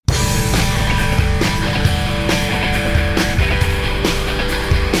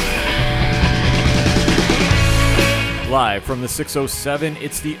Live from the 607,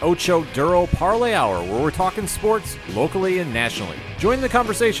 it's the Ocho Duro Parlay Hour, where we're talking sports locally and nationally. Join the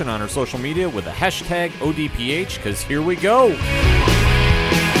conversation on our social media with the hashtag ODPH, because here we go.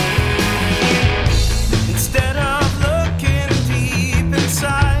 Instead of looking deep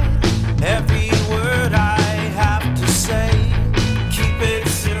inside, every word I have to say, keep it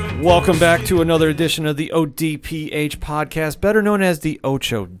simple. Welcome back to another edition of the ODPH podcast, better known as the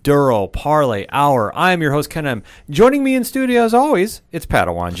Ocho Duro Parlay Hour. I am your host, Ken M. Joining me in studio, as always, it's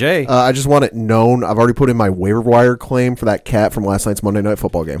Padawan J. I just want it known, I've already put in my waiver wire claim for that cat from last night's Monday Night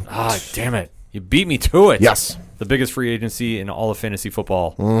Football game. Ah, damn it. You beat me to it. Yes. The biggest free agency in all of fantasy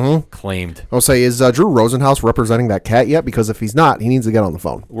football claimed. I'll say, is Drew Rosenhaus representing that cat yet? Because if he's not, he needs to get on the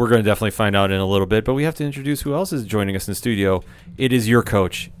phone. We're going to definitely find out in a little bit, but we have to introduce who else is joining us in the studio. It is your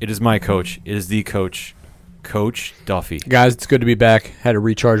coach. It is my coach. It is the coach, Coach Duffy. Guys, it's good to be back. Had to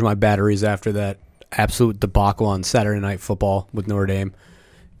recharge my batteries after that absolute debacle on Saturday Night Football with Notre Dame.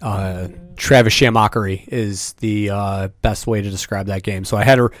 Travis Shamockery is the best way to describe that game. So I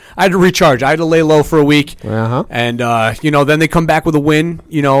had to recharge. I had to lay low for a week, and then they come back with a win,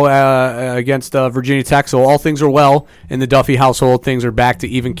 against Virginia Tech. So all things are well in the Duffy household. Things are back to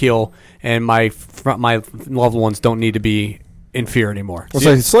even keel, and my loved ones don't need to be in fear anymore. Well,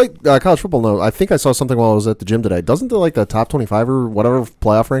 so it's like college football. No, I think I saw something while I was at the gym today. Doesn't the top 25 or whatever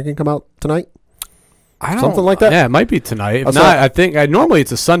playoff ranking come out tonight? Something like that? Yeah, it might be tonight. If not, I think normally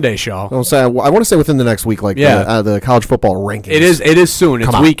it's a Sunday show. I want to say within the next week, the college football rankings. It is soon.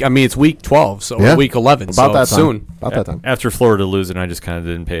 It's week 12, so week 11. About that time. Soon. About that time. After Florida losing, I just kind of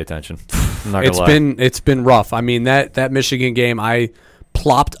didn't pay attention. I'm not gonna lie. It's been rough. I mean, that Michigan game, I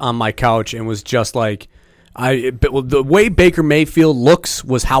plopped on my couch and was just like, the way Baker Mayfield looks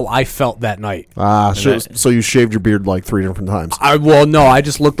was how I felt that night. So you shaved your beard like 3 different times. I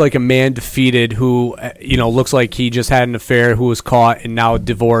just looked like a man defeated who, looks like he just had an affair, who was caught and now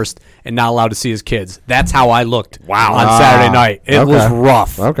divorced and not allowed to see his kids. That's how I looked on Saturday night. It was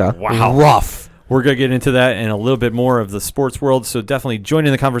rough. Okay. Wow. Rough. We're going to get into that and a little bit more of the sports world, so definitely join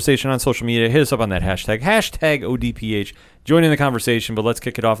in the conversation on social media. Hit us up on that hashtag ODPH. Join in the conversation, but let's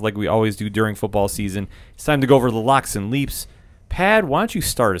kick it off like we always do during football season. It's time to go over the locks and leaps. Pad, why don't you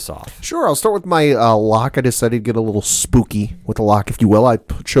start us off? Sure, I'll start with my lock. I decided to get a little spooky with the lock, if you will. I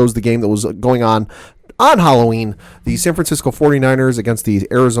chose the game that was going on Halloween, the San Francisco 49ers against the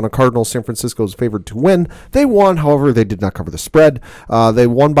Arizona Cardinals. San Francisco is favored to win. They won, however, they did not cover the spread. They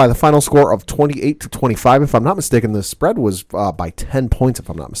won by the final score of 28-25. If I'm not mistaken, the spread was by 10 points, if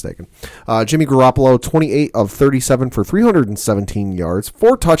I'm not mistaken. Jimmy Garoppolo, 28 of 37 for 317 yards,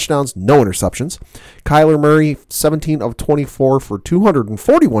 4 touchdowns, no interceptions. Kyler Murray, 17 of 24 for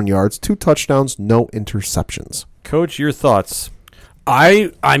 241 yards, 2 touchdowns, no interceptions. Coach, your thoughts?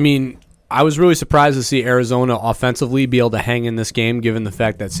 I was really surprised to see Arizona offensively be able to hang in this game, given the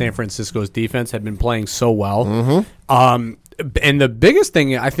fact that San Francisco's defense had been playing so well. And the biggest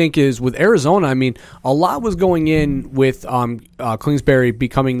thing, I think, is with Arizona, a lot was going in with Kingsbury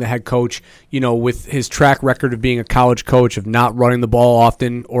becoming the head coach, with his track record of being a college coach, of not running the ball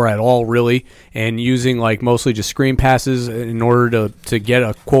often or at all, really, and using mostly just screen passes in order to get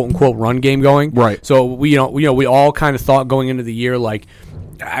a quote-unquote run game going. Right. So, we all kind of thought going into the year,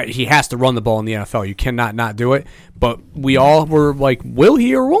 he has to run the ball in the NFL. You cannot not do it. But we all were like, will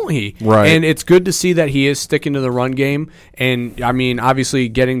he or won't he? Right. And it's good to see that he is sticking to the run game. And, obviously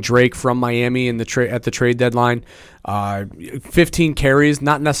getting Drake from Miami at the trade deadline, 15 carries,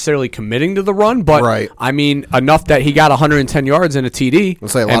 not necessarily committing to the run, but, enough that he got 110 yards and a TD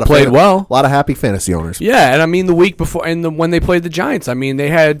and played well. A lot of happy fantasy owners. Yeah, and the week before, when they played the Giants, they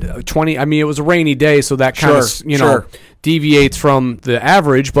had 20. It was a rainy day, so that kind of, deviates from the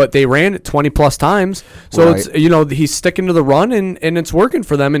average, but they ran it 20-plus times. So, it's he's sticking to the run, and it's working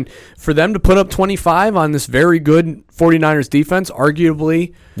for them. And for them to put up 25 on this very good 49ers defense,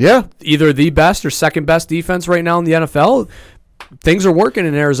 arguably either the best or second best defense right now in the NFL, things are working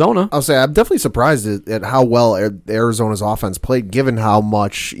in Arizona. I'll say I'm definitely surprised at how well Arizona's offense played, given how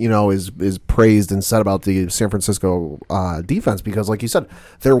much is praised and said about the San Francisco defense. Because, like you said,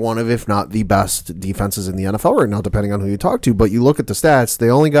 they're one of, if not the best defenses in the NFL right now, depending on who you talk to. But you look at the stats; they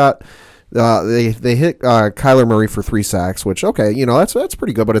only got they hit Kyler Murray for 3 sacks, which that's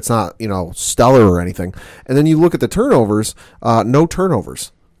pretty good, but it's not stellar or anything. And then you look at the turnovers; no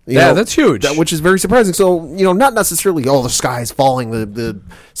turnovers. That's huge. Which is very surprising. So, not necessarily, the sky is falling, the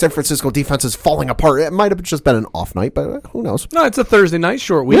San Francisco defense is falling apart. It might have just been an off night, but who knows? No, it's a Thursday night,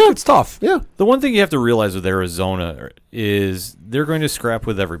 short week. It's tough. Yeah. The one thing you have to realize with Arizona is they're going to scrap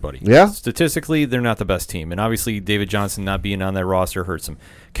with everybody. Yeah. Statistically, they're not the best team. And obviously, David Johnson not being on that roster hurts them.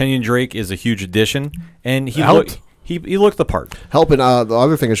 Kenyon Drake is a huge addition. And he he looked the part. Helping. The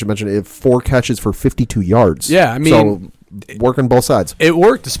other thing I should mention: 4 catches for 52 yards. Yeah, I mean, so working both sides. It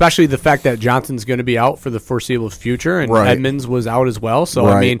worked, especially the fact that Johnson's going to be out for the foreseeable future, and Right. Edmonds was out as well. So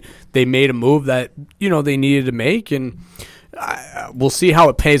I Right. mean, they made a move that they needed to make, and we'll see how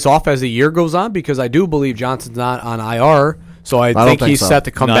it pays off as the year goes on. Because I do believe Johnson's not on IR, so I don't think think he's so. set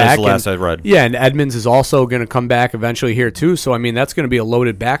to come Not back. as the last and, I read. Yeah, and Edmonds is also going to come back eventually here too. So I mean, that's going to be a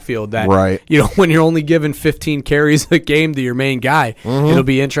loaded backfield. That Right. when you're only given 15 carries a game to your main guy, it'll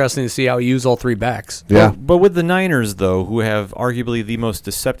be interesting to see how he use all 3 backs. Yeah. But with the Niners, though, who have arguably the most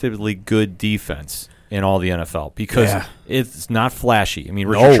deceptively good defense in all the NFL, because Yeah. it's not flashy. I mean,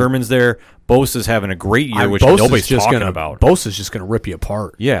 Richard Sherman's there. Bosa's having a great year, which Bosa's nobody's just talking gonna, about. Bosa's just going to rip you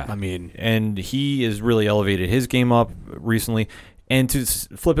apart. Yeah. I mean, and he has really elevated his game up recently. And to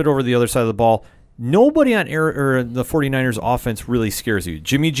flip it over the other side of the ball, nobody on the 49ers offense really scares you.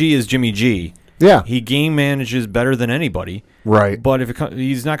 Jimmy G is Jimmy G. Yeah. He game manages better than anybody. Right. But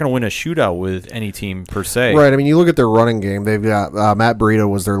he's not going to win a shootout with any team per se. Right. I mean, you look at their running game. They've got Matt Breida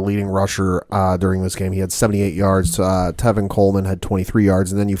was their leading rusher during this game. He had 78 yards. Tevin Coleman had 23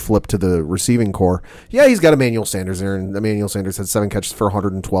 yards. And then you flip to the receiving core. Yeah, he's got Emmanuel Sanders there. And Emmanuel Sanders had 7 catches for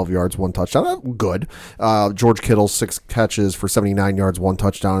 112 yards, 1 touchdown. Good. George Kittle, 6 catches for 79 yards, 1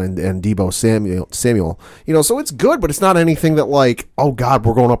 touchdown. And Deebo Samuel. So it's good, but it's not anything that like, oh, God,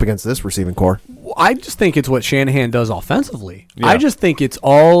 we're going up against this receiving core. I just think it's what Shanahan does offensively. Yeah. I just think it's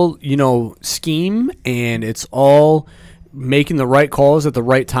all, scheme, and it's all making the right calls at the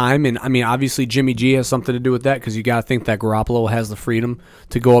right time. And, I mean, obviously Jimmy G has something to do with that, because you got to think that Garoppolo has the freedom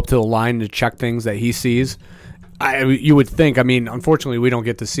to go up to the line to check things that he sees. You would think, I mean, unfortunately, we don't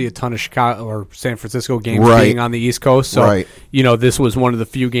get to see a ton of Chicago or San Francisco games Right. being on the East Coast. So, Right. this was one of the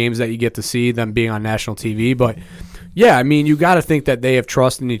few games that you get to see them being on national TV. But, yeah, I mean, you got to think that they have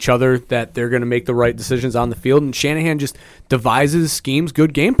trust in each other, that they're going to make the right decisions on the field. And Shanahan just devises schemes,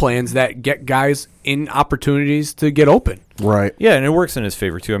 good game plans that get guys in opportunities to get open. Right. Yeah, and it works in his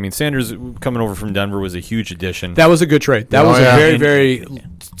favor, too. I mean, Sanders coming over from Denver was a huge addition. That was a good trade. That Oh, was yeah. a very, And- very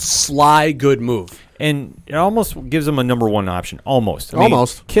sly, good move. And it almost gives him a number 1 option. Almost. I mean,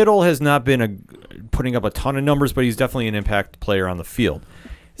 Almost. Kittle has not been putting up a ton of numbers, but he's definitely an impact player on the field.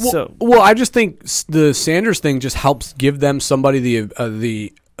 Well, I just think the Sanders thing just helps give them somebody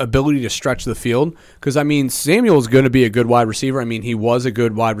the ability to stretch the field. Because, I mean, Samuel is going to be a good wide receiver. I mean, he was a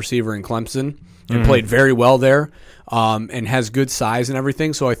good wide receiver in Clemson and played very well there, and has good size and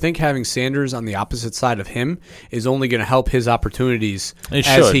everything. So I think having Sanders on the opposite side of him is only going to help his opportunities It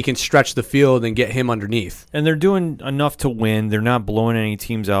as should. he can stretch the field and get him underneath. And they're doing enough to win. They're not blowing any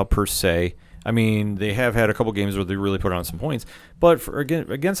teams out per se. I mean, they have had a couple games where they really put on some points. But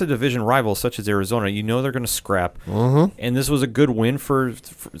against a division rival such as Arizona, they're going to scrap. Mm-hmm. And this was a good win for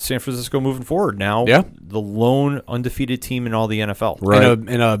San Francisco moving forward. Now, Yeah. the lone undefeated team in all the NFL. Right.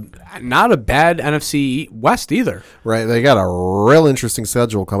 In a not a bad NFC West either. Right, they got a real interesting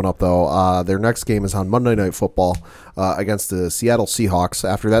schedule coming up, though. Their next game is on Monday Night Football against the Seattle Seahawks.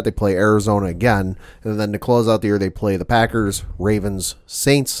 After that, they play Arizona again, and then to close out the year, they play the Packers, Ravens,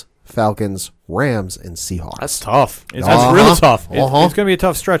 Saints, Falcons, Rams, and Seahawks. That's tough. It's- That's real tough. It's going to be a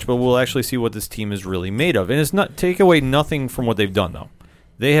tough stretch, but we'll actually see what this team is really made of. And it's not take away nothing from what they've done, though.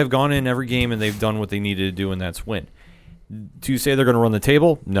 They have gone in every game, and they've done what they needed to do, and that's win. Do you say they're going to run the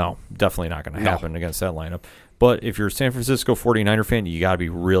table? No, definitely not going to happen against that lineup. But if you're a San Francisco 49er fan, you got to be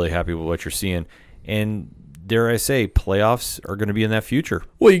really happy with what you're seeing. And dare I say, playoffs are going to be in that future.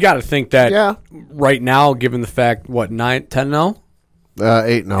 Well, you got to think that Yeah. right now, given the fact, 10 now?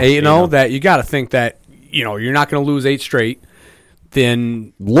 8-0. 8-0, that you got to think that, you're not going to lose 8 straight.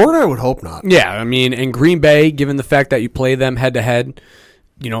 Then, Lord, I would hope not. yeah, I mean, in Green Bay, given the fact that you play them head-to-head,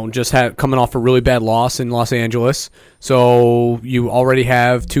 just coming off a really bad loss in Los Angeles. So you already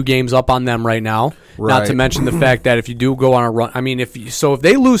have 2 games up on them right now. Not Right. to mention the fact that if you do go on a run, I mean, if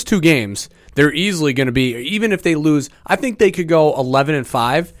they lose 2 games, they're easily going to be, even if they lose, I think they could go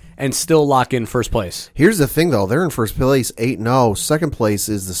 11-5 and still lock in first place. Here's the thing, though. They're in first place, 8-0. Second place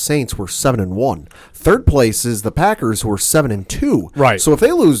is the Saints, who are 7-1. Third place is the Packers, who are 7-2. Right. So if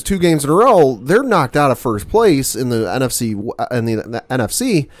they lose 2 games in a row, they're knocked out of first place in the NFC,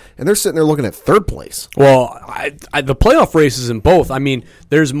 and they're sitting there looking at third place. Well, the playoff races in both. I mean,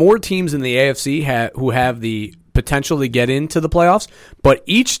 there's more teams in the AFC who have the potential to get into the playoffs, but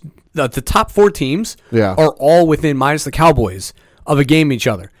the top 4 teams are all within, minus the Cowboys, of a game each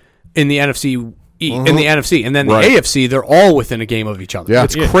other in the NFC. In the NFC, and then the Right. AFC, they're all within a game of each other. Yeah.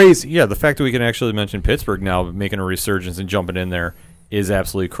 It's crazy. Yeah, the fact that we can actually mention Pittsburgh now making a resurgence and jumping in there is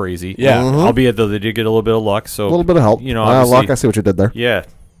absolutely crazy. Yeah. Albeit, though, they did get a little bit of luck. So A little bit of help. obviously- Luck, I see what you did there. Yeah,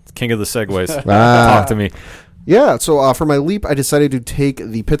 king of the segues. Ah. Talk to me. Yeah, so for my leap, I decided to take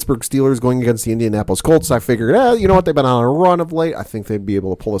the Pittsburgh Steelers going against the Indianapolis Colts. I figured, you know what, they've been on a run of late. I think they'd be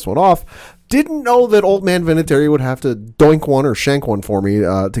able to pull this one off. Didn't know that old man Vinatieri would have to doink one or shank one for me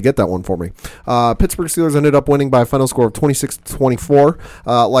to get that one for me. Pittsburgh Steelers ended up winning by a final score of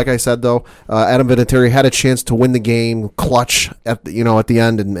 26-24. Like I said, though, Adam Vinatieri had a chance to win the game, clutch at the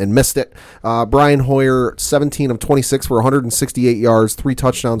end and missed it. Brian Hoyer, 17 of 26 for 168 yards, 3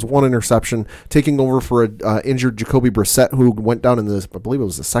 touchdowns, 1 interception, taking over for a injured Jacoby Brissett, who went down in the, I believe it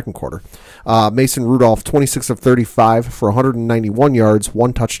was the second quarter. Mason Rudolph, 26 of 35 for 191 yards,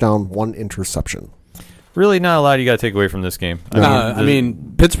 1 touchdown, 1 interception. Really not a lot you got to take away from this game. I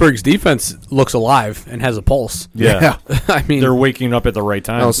mean, Pittsburgh's defense looks alive and has a pulse. Yeah. I mean, They're waking up at the right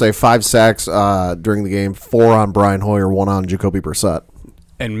time. I'll say 5 sacks during the game, 4 on Brian Hoyer, 1 on Jacoby Brissett.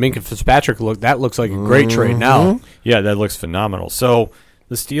 and Minka Fitzpatrick looks like a great trade now. Yeah, that looks phenomenal. So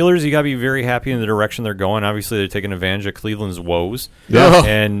the Steelers, you got to be very happy in the direction they're going. Obviously, they're taking advantage of Cleveland's woes. Yeah.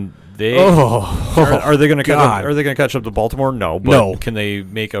 And they Oh. are they going to God. are they going to catch up to Baltimore? No. But No. Can they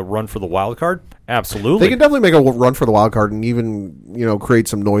make a run for the wild card? Absolutely. They can definitely make a run for the wild card and even, create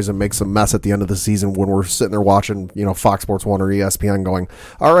some noise and make some mess at the end of the season when we're sitting there watching, Fox Sports 1 or ESPN going,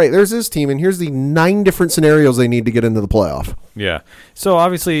 all right, there's this team, and here's the 9 different scenarios they need to get into the playoff. Yeah. So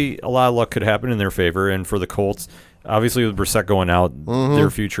obviously, a lot of luck could happen in their favor, and for the Colts, obviously with Brissett going out, their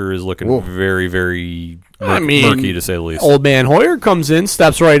future is looking very, very murky to say the least. Old man Hoyer comes in,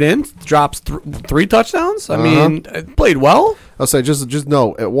 steps right in, drops 3 touchdowns. I mean, played well. I'll say just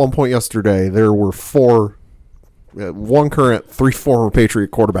know at one point yesterday there were 4, 1 current, 3 former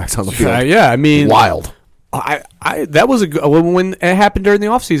Patriot quarterbacks on the field. Yeah, I mean, Wild. I that was a good, when it happened during the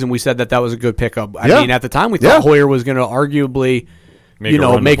offseason, we said that was a good pickup. I Yeah. mean, at the time we thought Hoyer was going to arguably Make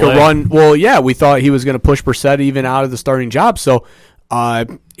a run. Well, yeah, we thought he was going to push Brissett even out of the starting job. So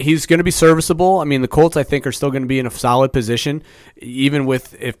he's going to be serviceable. I mean, the Colts, I think, are still going to be in a solid position, even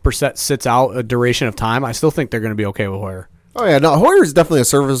if Brissett sits out a duration of time. I still think they're going to be okay with Hoyer. Oh, yeah. No, Hoyer's definitely a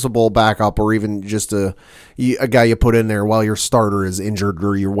serviceable backup or even just a guy you put in there while your starter is injured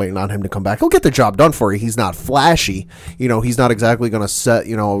or you're waiting on him to come back. He'll get the job done for you. He's not flashy. He's not exactly going to set,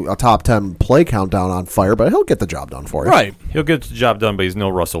 a top 10 play countdown on fire, but he'll get the job done for you. Right. He'll get the job done, but he's no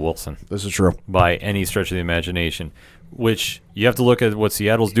Russell Wilson This is true. by any stretch of the imagination, which you have to look at what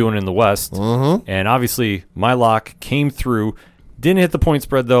Seattle's doing in the West. And obviously, my lock came through. Didn't hit the point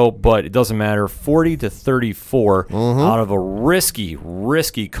spread, though, but it doesn't matter. 40-34 out of a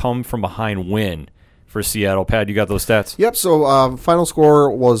risky come-from-behind win for Seattle. Pat, you got those stats? Yep, so final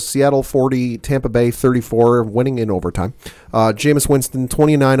score was Seattle 40, Tampa Bay 34, winning in overtime. Jameis Winston,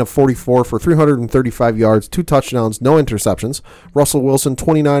 29 of 44 for 335 yards, 2 touchdowns, no interceptions. Russell Wilson,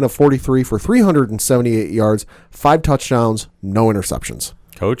 29 of 43 for 378 yards, 5 touchdowns, no interceptions.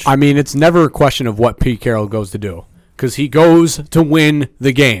 Coach? I mean, it's never a question of what Pete Carroll goes to do, because he goes to win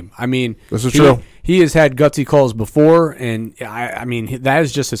the game. I mean, This is true. He has had gutsy calls before, and I mean, that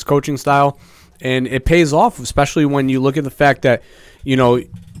is just his coaching style, and it pays off, especially when you look at the fact that,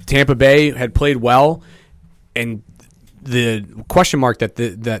 Tampa Bay had played well, and the question mark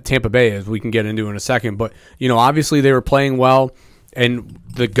that Tampa Bay is, we can get into in a second, but, obviously they were playing well, and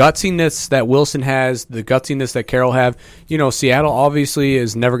the gutsiness that Wilson has, the gutsiness that Carroll have, Seattle obviously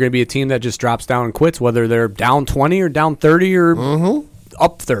is never going to be a team that just drops down and quits, whether they're down 20 or down 30 or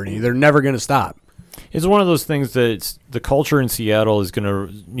up 30. They're never going to stop. It's one of those things that the culture in Seattle is going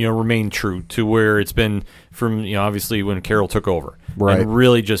to remain true to where it's been from obviously when Carroll took over, Right. and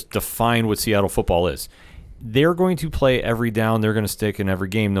really just defined what Seattle football is. They're going to play every down. They're going to stick in every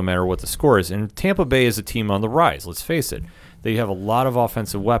game, no matter what the score is. And Tampa Bay is a team on the rise. Let's face it. They have a lot of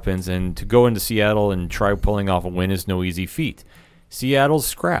offensive weapons, and to go into Seattle and try pulling off a win is no easy feat. Seattle's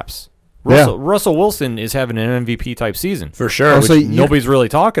scraps. Russell Wilson is having an MVP type season For sure. Also, which nobody's really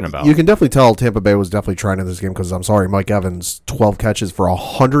talking about. You can definitely tell Tampa Bay was definitely trying in this game because, I'm sorry, Mike Evans, 12 catches for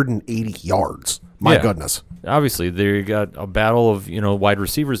 180 yards. My goodness. Obviously, they got a battle of wide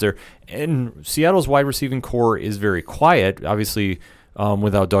receivers there, and Seattle's wide receiving core is very quiet. Obviously,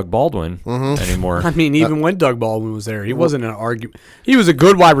 without Doug Baldwin anymore. I mean, even when Doug Baldwin was there, he wasn't an argument. He was a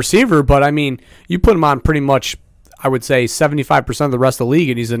good wide receiver, but I mean, you put him on pretty much, I would say, 75% of the rest of the league,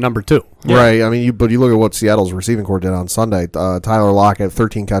 and he's a number 2. Right. I mean, but you look at what Seattle's receiving core did on Sunday. Tyler Lockett,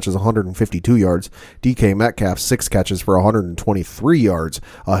 13 catches, 152 yards. DK Metcalf, 6 catches for 123 yards.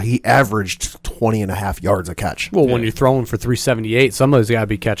 He averaged 20 and a half yards a catch. Well, when you're throwing for 378, somebody's got to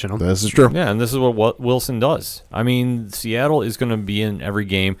be catching them. This is true. Yeah, and this is what Wilson does. I mean, Seattle is going to be in every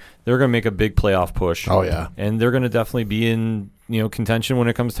game. They're going to make a big playoff push. Oh, yeah. And they're going to definitely be in contention when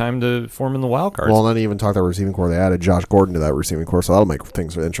it comes time to form in the wild cards. Well, and then even talk that receiving core. They added Josh Gordon to that receiving core, so that'll make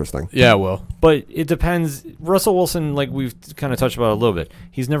things interesting. Yeah, well. But it depends. Russell Wilson, like we've kind of touched about a little bit,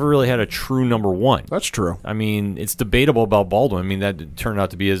 he's never really had a true number one. That's true. I mean, it's debatable about Baldwin. I mean, that turned out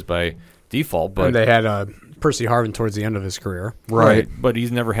to be his by default. But And they had Percy Harvin towards the end of his career. Right. But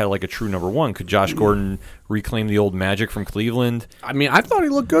he's never had like a true number one. Could Josh Gordon reclaim the old magic from Cleveland? I mean, I thought he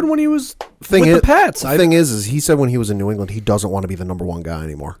looked good when he was Thing with is, the Pats. The thing is he said when he was in New England, he doesn't want to be the number one guy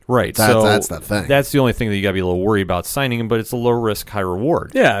anymore. Right. That's the thing. That's the only thing that you got to be a little worried about signing him, but it's a low risk, high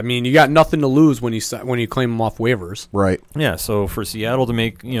reward. Yeah, I mean, you got nothing to lose when you claim him off waivers. Right. Yeah, so for Seattle to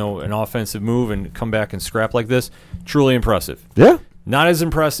make, an offensive move and come back and scrap like this, truly impressive. Yeah. Not as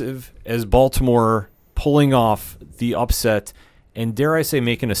impressive as Baltimore pulling off the upset and, dare I say,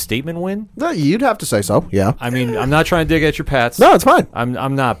 making a statement win. You'd have to say so, yeah. I mean, I'm not trying to dig at your Pats. No, it's fine.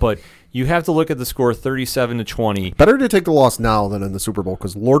 I'm not, but you have to look at the score 37-20. Better to take the loss now than in the Super Bowl,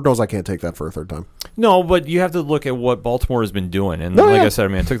 because Lord knows I can't take that for a third time. No, but you have to look at what Baltimore has been doing. And I said, I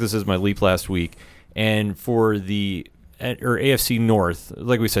mean, I took this as my leap last week. And for the AFC North,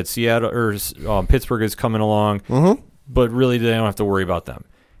 like we said, Seattle or Pittsburgh is coming along, but really they don't have to worry about them.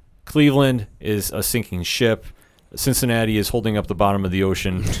 Cleveland is a sinking ship. Cincinnati is holding up the bottom of the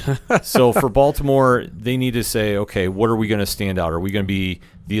ocean. So for Baltimore, they need to say, okay, what are we going to stand out? Are we going to be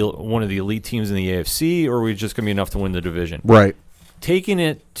one of the elite teams in the AFC, or are we just going to be enough to win the division? Right. Taking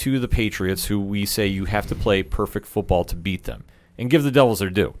it to the Patriots, who we say you have to play perfect football to beat them, and give the Devils their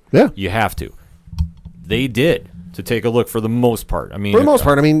due. Yeah. You have to. They did, to take a look for the most part. I mean, For the most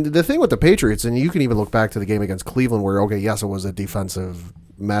part, I mean, the thing with the Patriots, and you can even look back to the game against Cleveland where, okay, yes, it was a defensive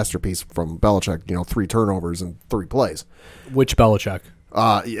masterpiece from Belichick, 3 turnovers and 3 plays. Which Belichick?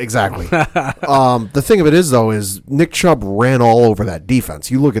 Exactly. The thing of it is, though, is Nick Chubb ran all over that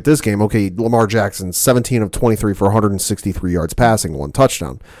defense. You look at this game, okay, Lamar Jackson, 17 of 23 for 163 yards passing, 1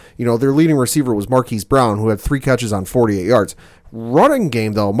 touchdown. Their leading receiver was Marquise Brown, who had 3 catches on 48 yards. Running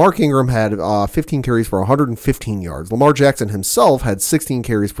game, though, Mark Ingram had 15 carries for 115 yards. Lamar Jackson himself had 16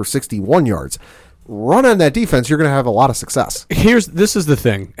 carries for 61 yards. Run on that defense, you're going to have a lot of success. This is the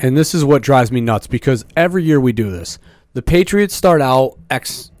thing, and this is what drives me nuts, because every year we do this. The Patriots start out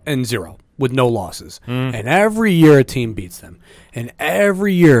 0 with no losses, and every year a team beats them. And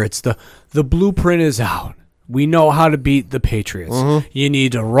every year it's the blueprint is out. We know how to beat the Patriots. You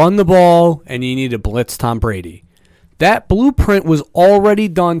need to run the ball, and you need to blitz Tom Brady. That blueprint was already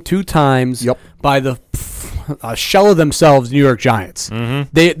done 2 times by the shell of themselves, New York Giants.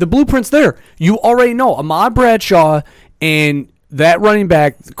 The blueprint's there. You already know. Ahmad Bradshaw and that running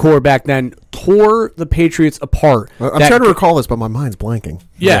back core back then tore the Patriots apart. I'm trying to recall this, but my mind's blanking.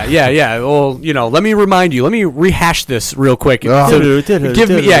 Yeah. Well, let me remind you. Let me rehash this real quick. Give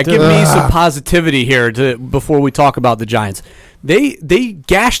me some positivity here before we talk about the Giants. They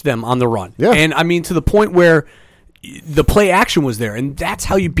gashed them on the run. Yeah. And, I mean, to the point where the play action was there, and that's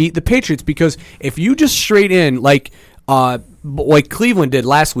how you beat the Patriots, because if you just straight in like Cleveland did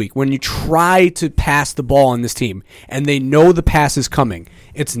last week, when you try to pass the ball on this team and they know the pass is coming,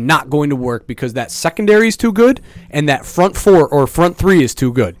 it's not going to work because that secondary is too good and that front 4 or front 3 is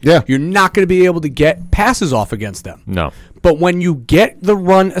too good. Yeah. You're not going to be able to get passes off against them. No. But when you get the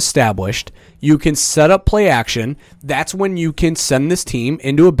run established, you can set up play action. That's when you can send this team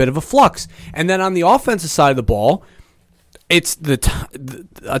into a bit of a flux. And then on the offensive side of the ball, it's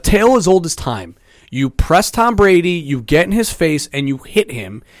a tale as old as time. You press Tom Brady, you get in his face, and you hit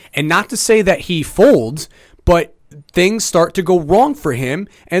him. And not to say that he folds, but things start to go wrong for him,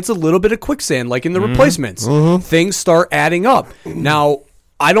 and it's a little bit of quicksand, like in the replacements. Things start adding up. Now,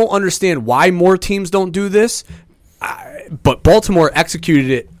 I don't understand why more teams don't do this, but Baltimore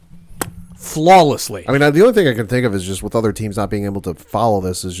executed it flawlessly. I mean, the only thing I can think of is just with other teams not being able to follow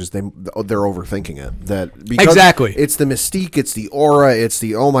this is just they're overthinking it. Exactly. It's the mystique, it's the aura, it's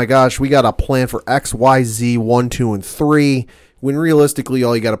the, oh my gosh, we got a plan for X, Y, Z, 1, 2, and 3, when realistically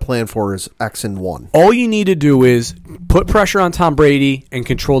all you got a plan for is X and 1. All you need to do is put pressure on Tom Brady and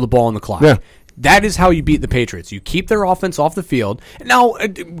control the ball on the clock. Yeah. That is how you beat the Patriots. You keep their offense off the field. Now,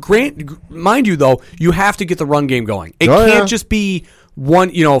 mind you, though, you have to get the run game going. It can't just be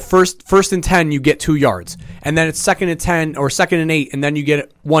one, first and 10, you get 2 yards. And then it's second and 10 or second and 8, and then you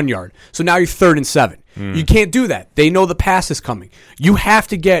get 1 yard. So now you're 3rd and 7. You can't do that. They know the pass is coming. You have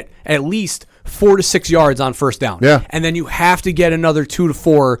to get at least 4 to 6 yards on first down. Yeah. And then you have to get another 2 to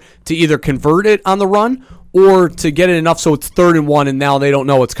 4 to either convert it on the run or to get it enough so it's 3rd and 1 and now they don't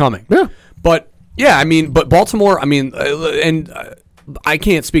know what's coming. Yeah. But Yeah, I mean, but Baltimore, I mean, I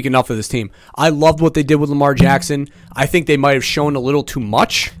can't speak enough of this team. I loved what they did with Lamar Jackson. I think they might have shown a little too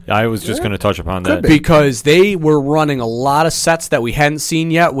much I was just going to touch upon that. because they were running a lot of sets that we hadn't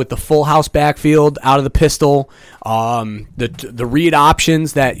seen yet with the full house backfield out of the pistol, the read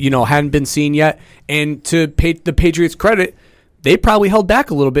options that hadn't been seen yet. And to pay the Patriots credit, they probably held back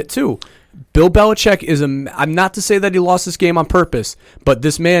a little bit too. Bill Belichick I'm not to say that he lost this game on purpose, but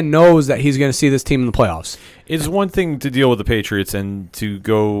this man knows that he's going to see this team in the playoffs. It's one thing to deal with the Patriots and to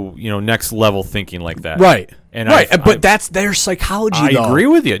go, next level thinking like that. Right. And but that's their psychology, I though. agree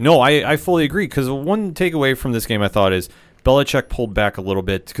with you. No, I fully agree, because one takeaway from this game I thought is Belichick pulled back a little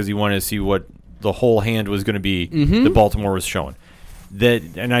bit because he wanted to see what the whole hand was going to be that Baltimore was showing.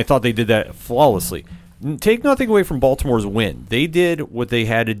 And I thought they did that flawlessly. Take nothing away from Baltimore's win. They did what they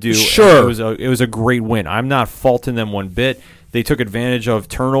had to do. Sure. It was a great win. I'm not faulting them one bit. They took advantage of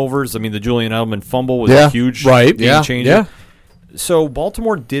turnovers. I mean, the Julian Edelman fumble was a huge game changer. Yeah. So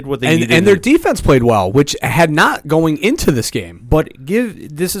Baltimore did what they needed. And their defense played well, which had not going into this game. But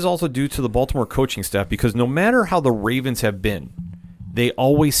this is also due to the Baltimore coaching staff, because no matter how the Ravens have been, they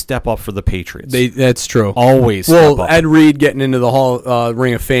always step up for the Patriots. That's true. Always Well, step up. Ed Reed getting into the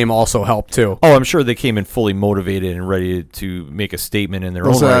Ring of Fame also helped, too. Oh, I'm sure they came in fully motivated and ready to make a statement in their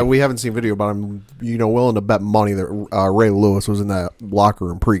own right. We haven't seen video, but I'm willing to bet money that Ray Lewis was in that locker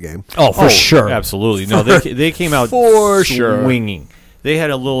room pregame. Oh, for sure. Absolutely. No, they came out For sure. swinging. They had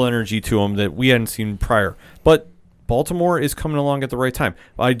a little energy to them that we hadn't seen prior. But Baltimore is coming along at the right time.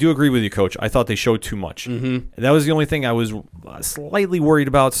 I do agree with you, Coach. I thought they showed too much. Mm-hmm. That was the only thing I was slightly worried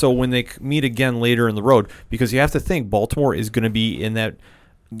about. So when they meet again later in the road, because you have to think Baltimore is going to be in that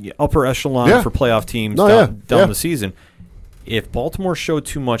upper echelon for playoff teams down the season. If Baltimore showed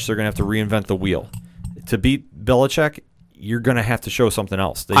too much, they're going to have to reinvent the wheel. To beat Belichick, you're going to have to show something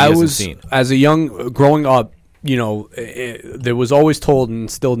else that he hasn't seen. As a young, growing up, there was always told and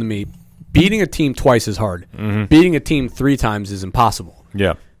instilled in me, beating a team twice is hard. Mm-hmm. Beating a team 3 times is impossible.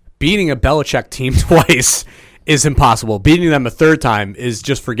 Yeah. Beating a Belichick team twice is impossible. Beating them a third time is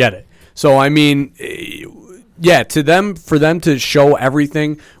just forget it. So, I mean, for them to show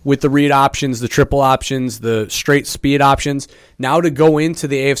everything with the read options, the triple options, the straight speed options, now to go into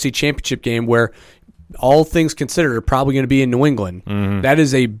the AFC Championship game where all things considered are probably going to be in New England. Mm-hmm. That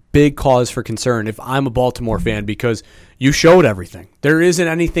is a big cause for concern if I'm a Baltimore fan, because you showed everything. There isn't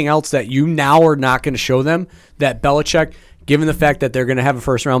anything else that you now are not going to show them that Belichick, given the fact that they're going to have a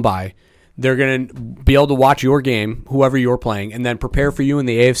first-round bye, they're going to be able to watch your game, whoever you're playing, and then prepare for you in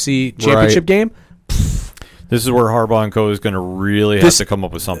the AFC Championship game. This is where Harbaugh and Co. is going to really have to come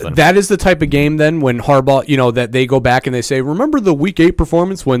up with something. That is the type of game then when Harbaugh, that they go back and they say, remember the Week 8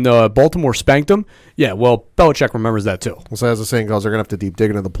 performance when Baltimore spanked them? Yeah, well, Belichick remembers that too. So as the saying goes, they're going to have to deep dig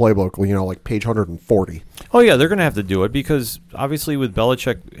into the playbook, like page 140. Oh, yeah, they're going to have to do it because obviously with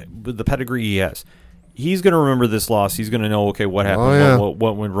Belichick, with the pedigree he has, he's going to remember this loss. He's going to know, okay, what happened,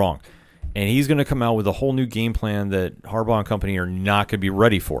 what went wrong. And he's going to come out with a whole new game plan that Harbaugh and company are not going to be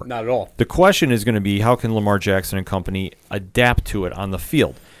ready for. Not at all. The question is going to be, how can Lamar Jackson and company adapt to it on the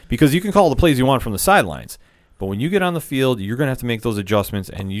field? Because you can call the plays you want from the sidelines, but when you get on the field, you're going to have to make those adjustments,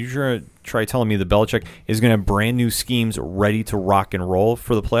 and you're going to try telling me that Belichick is going to have brand new schemes ready to rock and roll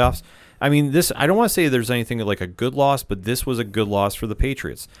for the playoffs? I mean, I don't want to say there's anything like a good loss, but this was a good loss for the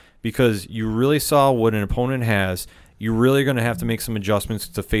Patriots because you really saw what an opponent has. You're really going to have to make some adjustments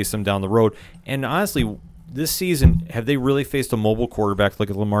to face them down the road. And honestly, this season, have they really faced a mobile quarterback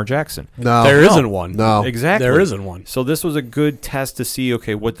like Lamar Jackson? No. There isn't one. No. Exactly. There isn't one. So this was a good test to see,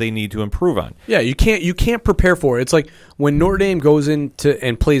 okay, what they need to improve on. Yeah, you can't prepare for it. It's like when Notre Dame goes into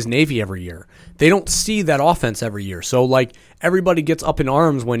and plays Navy every year. They don't see that offense every year. So, everybody gets up in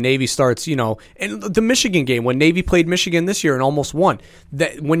arms when Navy starts, and the Michigan game, when Navy played Michigan this year and almost won.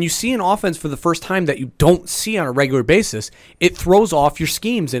 That when you see an offense for the first time that you don't see on a regular basis, it throws off your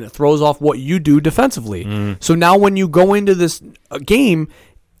schemes and it throws off what you do defensively. Mm. So now when you go into this game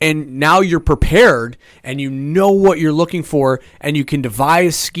and now you're prepared and you know what you're looking for and you can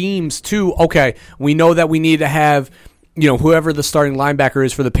devise schemes too, okay, we know that we need to have whoever the starting linebacker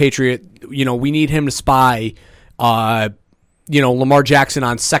is for the Patriot, we need him to spy, Lamar Jackson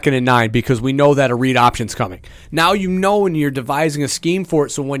on 2nd and 9 because we know that a read option's coming. Now and you're devising a scheme for it,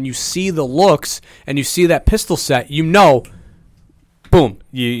 so when you see the looks and you see that pistol set, boom.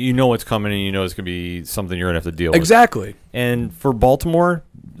 You know what's coming, and you know it's going to be something you're going to have to deal with. Exactly. And for Baltimore,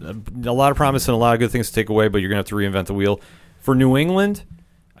 a lot of promise and a lot of good things to take away, but you're going to have to reinvent the wheel. For New England,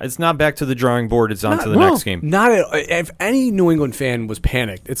 it's not back to the drawing board. It's on to the next game. If any New England fan was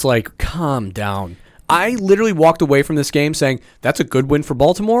panicked, it's like, calm down. I literally walked away from this game saying that's a good win for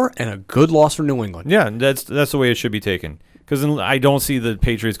Baltimore and a good loss for New England. Yeah, that's the way it should be taken. Because I don't see the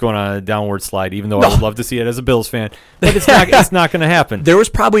Patriots going on a downward slide, even though I would love to see it as a Bills fan. But it's not going to happen. There was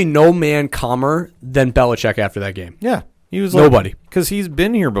probably no man calmer than Belichick after that game. Yeah. He was Nobody. Because he's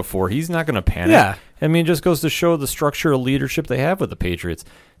been here before. He's not going to panic. Yeah. I mean, it just goes to show the structure of leadership they have with the Patriots.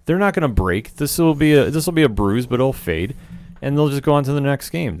 They're not going to break. This will be a bruise, but it'll fade. And they'll just go on to the next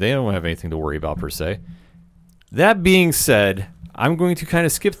game. They don't have anything to worry about, per se. That being said, I'm going to kind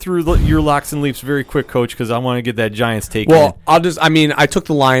of skip through your locks and leaps very quick, Coach, because I want to get that Giants take. Well, I took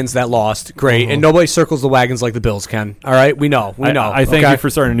the Lions that lost. Great. And nobody circles the wagons like the Bills can. All right? We know. I thank you for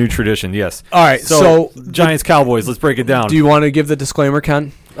starting a new tradition, yes. All right. So Giants, Cowboys, let's break it down. Do you want to give the disclaimer,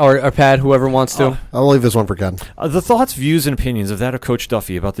 Ken? Or Pat, whoever wants to? I'll leave this one for Ken. The thoughts, views, and opinions of that of Coach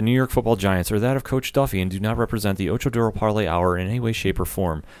Duffy about the New York Football Giants are that of Coach Duffy and do not represent the Ocho Duro Parlay Hour in any way, shape, or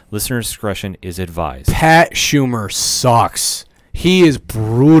form. Listener discretion is advised. Pat Schumer sucks. He is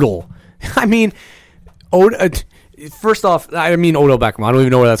brutal. I mean, first off, Odell Beckham. I don't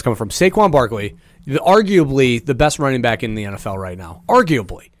even know where that's coming from. Saquon Barkley, arguably the best running back in the NFL right now.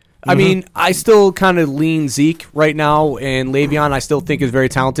 Arguably. I mean, I still kind of lean Zeke right now, and Le'Veon I still think is very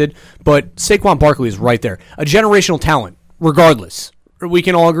talented, but Saquon Barkley is right there. A generational talent, regardless. We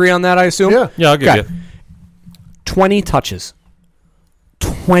can all agree on that, I assume? Yeah, I'll give you. 20 touches.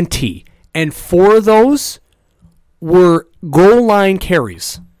 20. And 4 of those were goal line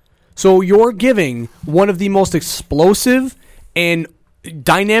carries. So you're giving one of the most explosive and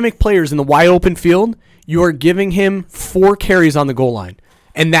dynamic players in the wide open field, you're giving him 4 carries on the goal line.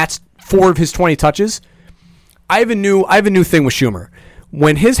 And that's 4 of his 20 touches. I have a new thing with Schumer.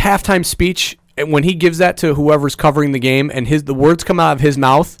 When his halftime speech, and when he gives that to whoever's covering the game, and the words come out of his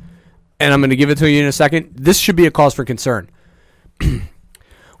mouth, and I'm going to give it to you in a second, this should be a cause for concern.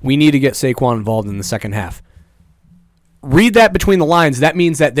 We need to get Saquon involved in the second half. Read that between the lines. That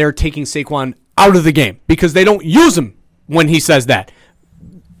means that they're taking Saquon out of the game because they don't use him when he says that.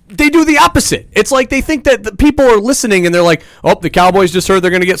 They do the opposite. It's like they think that the people are listening and they're like, "Oh, the Cowboys just heard they're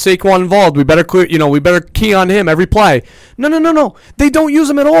going to get Saquon involved. We better we better key on him every play." No. They don't use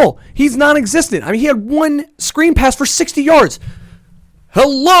him at all. He's non-existent. I mean, he had 1 screen pass for 60 yards.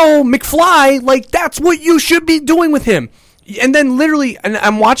 Hello, McFly. Like, that's what you should be doing with him. And then literally, and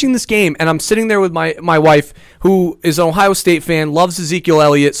I'm watching this game, and I'm sitting there with my wife, who is an Ohio State fan, loves Ezekiel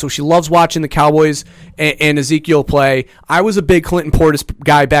Elliott, so she loves watching the Cowboys and Ezekiel play. I was a big Clinton Portis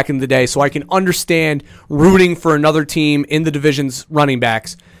guy back in the day, so I can understand rooting for another team in the division's running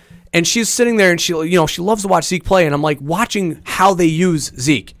backs. And she's sitting there, and she loves to watch Zeke play, and I'm like watching how they use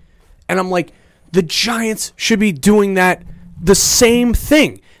Zeke. And I'm like, the Giants should be doing that, the same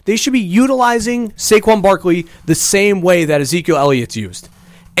thing. They should be utilizing Saquon Barkley the same way that Ezekiel Elliott's used.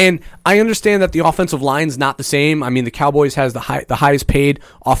 And I understand that the offensive line's not the same. I mean, the Cowboys has the highest paid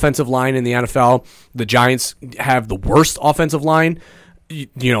offensive line in the NFL. The Giants have the worst offensive line.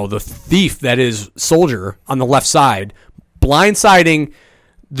 The thief that is Soldier on the left side, blindsiding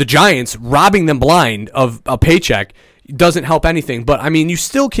the Giants, robbing them blind of a paycheck, doesn't help anything. But, I mean, you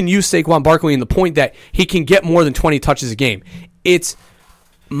still can use Saquon Barkley in the point that he can get more than 20 touches a game. It's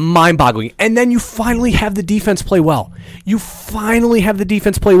mind-boggling. And then you finally have the defense play well.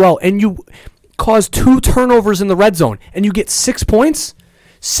 And you cause 2 turnovers in the red zone, and you get 6 points?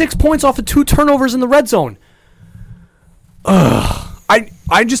 6 points off of 2 turnovers in the red zone.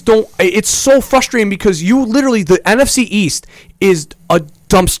 I just don't. It's so frustrating because the NFC East is a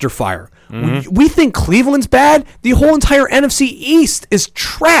dumpster fire. Mm-hmm. We think Cleveland's bad. The whole entire NFC East is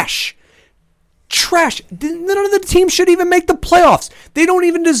trash. None of the teams should even make the playoffs. They don't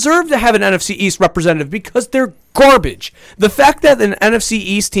even deserve to have an NFC East representative because they're garbage. The fact that an NFC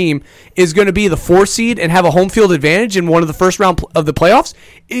East team is going to be the 4 seed and have a home field advantage in one of the first round of the playoffs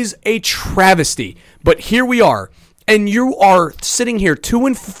is a travesty. But here we are, and you are sitting here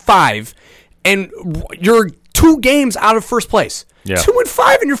 2-5, and you're 2 games out of first place. Yeah.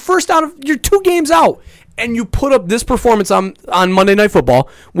 2-5, and you're 2 games out, and you put up this performance on Monday Night Football,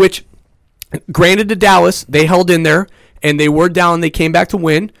 which, granted to Dallas, they held in there, and they were down. They came back to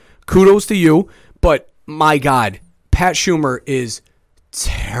win. Kudos to you. But, my God, Pat Schumer is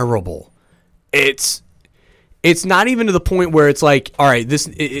terrible. It's not even to the point where it's like, all right,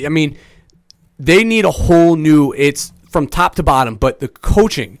 they need a whole new, it's from top to bottom, but the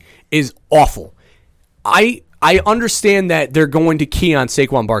coaching is awful. I understand that they're going to key on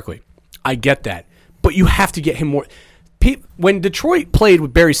Saquon Barkley. I get that. But you have to get him more. When Detroit played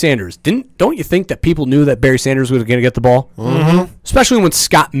with Barry Sanders, don't you think that people knew that Barry Sanders was going to get the ball? Mm-hmm. Especially when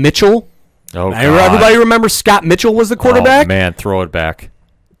Scott Mitchell. Oh, everybody remembers Scott Mitchell was the quarterback? Oh, man, throw it back.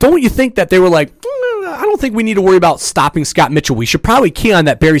 Don't you think that they were like, I don't think we need to worry about stopping Scott Mitchell. We should probably key on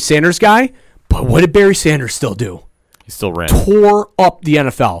that Barry Sanders guy. But what did Barry Sanders still do? He still ran. Tore up the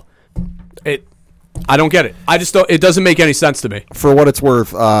NFL. I don't get it. I just don't. It doesn't make any sense to me. For what it's worth,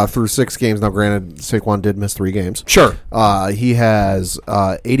 through 6 games, now granted, Saquon did miss 3 games. Sure. He has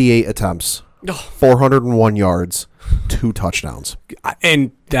 88 attempts, 401 yards, 2 touchdowns.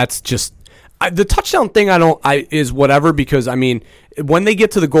 And that's just the touchdown thing. Is whatever, because I mean, when they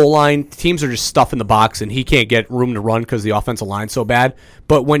get to the goal line, teams are just stuffing the box, and he can't get room to run because the offensive line's so bad.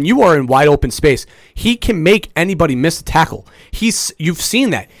 But when you are in wide open space, he can make anybody miss a tackle. You've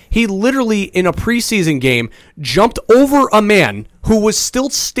seen that. He literally in a preseason game jumped over a man who was still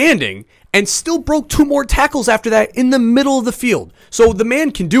standing and still broke 2 more tackles after that in the middle of the field. So the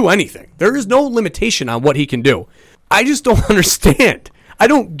man can do anything. There is no limitation on what he can do. I just don't understand. I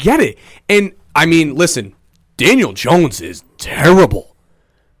don't get it. And I mean, listen, Daniel Jones is terrible.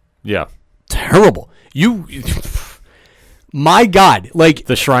 Yeah. Terrible. My God, like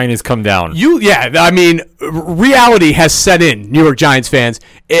The shrine has come down. I mean, reality has set in, New York Giants fans.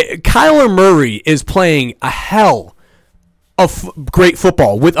 Kyler Murray is playing a hell of great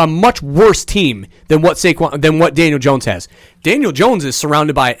football with a much worse team than what Daniel Jones has. Daniel Jones is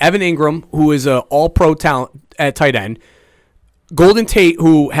surrounded by Evan Ingram, who is an all-pro talent at tight end, Golden Tate,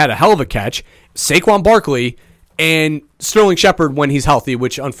 who had a hell of a catch, Saquon Barkley, and Sterling Shepard when he's healthy,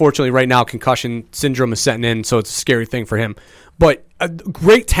 which unfortunately right now concussion syndrome is setting in, so it's a scary thing for him. But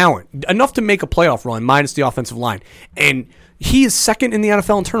great talent, enough to make a playoff run, minus the offensive line. And he is second in the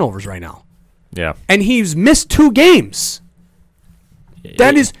NFL in turnovers right now. Yeah. And he's missed 2 games.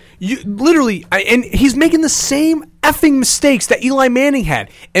 That is literally, and he's making the same effing mistakes that Eli Manning had.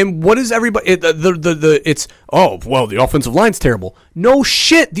 And what is everybody? It's the offensive line's terrible. No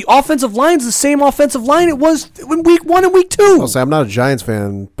shit, the offensive line's the same offensive line it was in week 1 and week 2. I'll say I'm not a Giants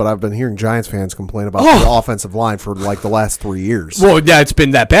fan, but I've been hearing Giants fans complain about the offensive line for like the last 3 years. Well, yeah, it's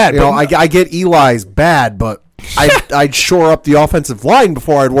been that bad. I get Eli's bad, but I'd shore up the offensive line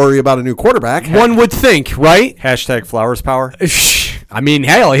before I'd worry about a new quarterback. One would think, right? Hashtag Flowers Power. I mean,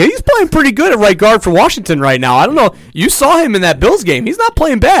 hell, he's playing pretty good at right guard for Washington right now. I don't know. You saw him in that Bills game. He's not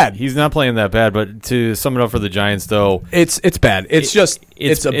playing bad. He's not playing that bad, but to sum it up for the Giants, though, it's bad. It's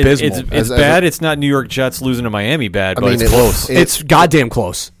abysmal. It's bad. It's not New York Jets losing to Miami bad, but it's close. It's goddamn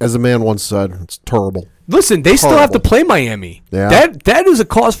close. As a man once said, it's terrible. Listen, they still have to play Miami. Yeah. That is a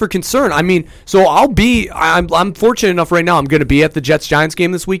cause for concern. I mean, so I'm fortunate enough right now. I'm going to be at the Jets-Giants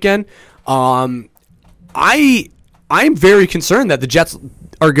game this weekend. I'm very concerned that the Jets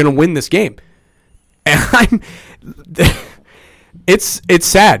are going to win this game. And it's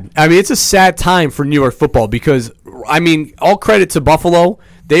sad. I mean, it's a sad time for New York football because, I mean, all credit to Buffalo.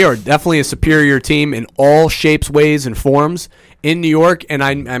 They are definitely a superior team in all shapes, ways, and forms in New York. And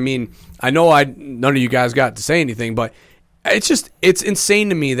I mean, I know none of you guys got to say anything, but it's insane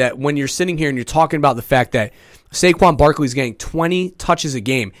to me that when you're sitting here and you're talking about the fact that Saquon Barkley's getting 20 touches a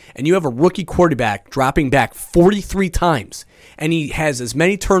game, and you have a rookie quarterback dropping back 43 times, and he has as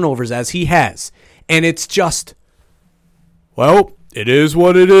many turnovers as he has, and it's just, well, it is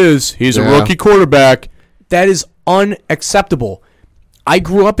what it is. He's a rookie quarterback. That is unacceptable. I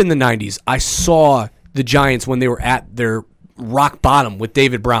grew up in the 90s. I saw the Giants when they were at their rock bottom with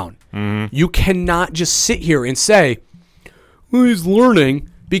David Brown. Mm-hmm. You cannot just sit here and say, well, he's learning,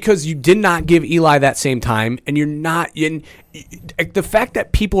 because you did not give Eli that same time, and you're not in the fact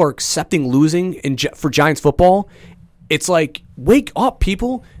that people are accepting losing for Giants football. It's like, wake up,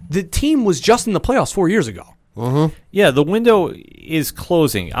 people. The team was just in the playoffs 4 years ago. Mm-hmm. Yeah, the window is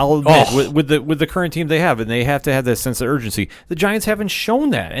closing. I'll admit, with the current team they have, and they have to have that sense of urgency. The Giants haven't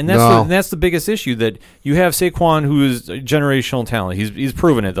shown that, and that's the biggest issue. That you have Saquon, who is a generational talent. He's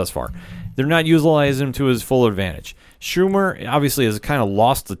proven it thus far. They're not utilizing him to his full advantage. Schumer obviously has kind of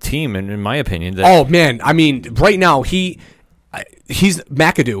lost the team, in my opinion. Oh man, I mean, right now he's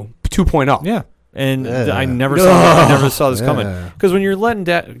McAdoo 2.0. Yeah. And I never saw this coming. Because when you're letting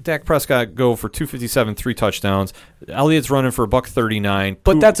Dak Prescott go for 257, 3 touchdowns, Elliott's running for $139.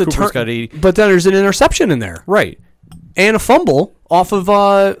 But that's a Cooper's got 80. But then there's an interception in there, right? And a fumble off of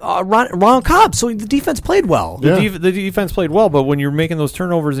Ronald Cobb. So the defense played well. The defense played well, but when you're making those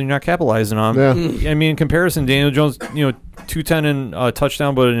turnovers and you're not capitalizing on them, I mean, in comparison, Daniel Jones, 210 and a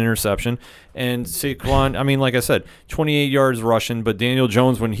touchdown, but an interception. And Saquon, I mean, like I said, 28 yards rushing, but Daniel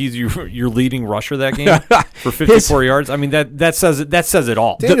Jones, when he's your leading rusher that game for 54 yards, I mean, that says it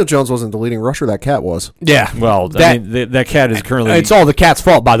all. Daniel Jones wasn't the leading rusher, that cat was. Yeah. Well, that cat is currently... It's all the cat's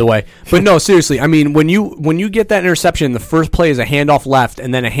fault, by the way. But no, seriously, I mean, when you get that interception, the first play is a handoff left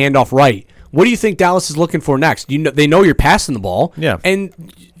and then a handoff right. What do you think Dallas is looking for next? They know you're passing the ball. Yeah. And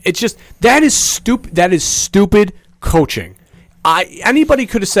it's just that is stupid. That is stupid coaching. Anybody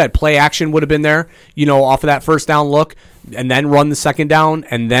could have said play action would have been there, off of that first down look, and then run the second down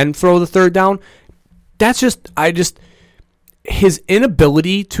and then throw the third down. That's his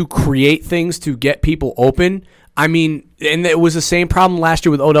inability to create things to get people open. I mean, and it was the same problem last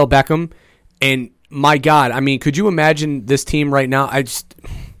year with Odell Beckham. And my God, I mean, could you imagine this team right now?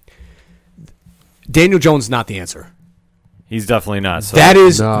 Daniel Jones is not the answer. He's definitely not. So. That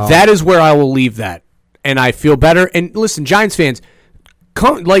is where I will leave that. And I feel better. And listen, Giants fans,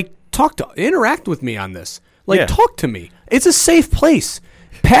 interact with me on this. Talk to me. It's a safe place.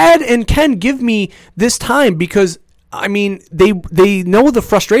 Pad and Ken give me this time because, I mean, they know the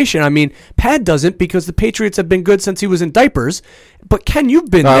frustration. I mean, Pad doesn't because the Patriots have been good since he was in diapers. But Ken,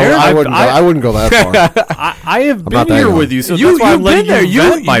 you've been there. I wouldn't go that far. I have been here with you, so that's why I'm letting you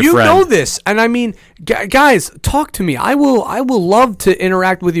vent, my you friend. know this, and I mean, guys, talk to me. I will love to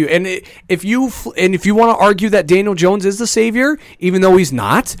interact with you. And if you want to argue that Daniel Jones is the savior, even though he's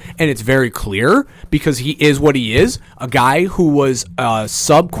not, and it's very clear because he is what he is, a guy who was a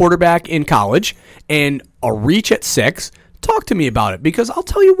sub quarterback in college and a reach at 6. Talk to me about it because I'll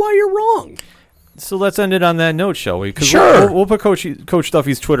tell you why you're wrong. So let's end it on that note, shall we? 'Cause Sure. We'll put Coach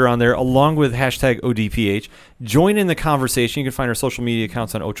Duffy's Twitter on there along with hashtag ODPH. Join in the conversation. You can find our social media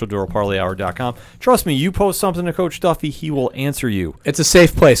accounts on OchoDuroParlayHour.com. Trust me, you post something to Coach Duffy, he will answer you. It's a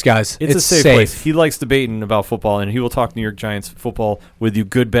safe place, guys. It's a safe place. He likes debating about football, and he will talk New York Giants football with you,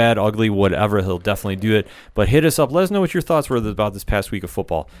 good, bad, ugly, whatever. He'll definitely do it. But hit us up. Let us know what your thoughts were about this past week of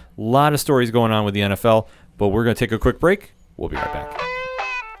football. A lot of stories going on with the NFL, but we're going to take a quick break. We'll be right back.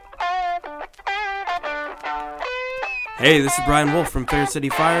 Hey, this is Brian Wolf from Fair City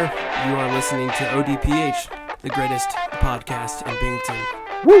Fire. You are listening to ODPH, the greatest podcast in Binghamton.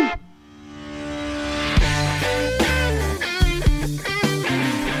 Woo!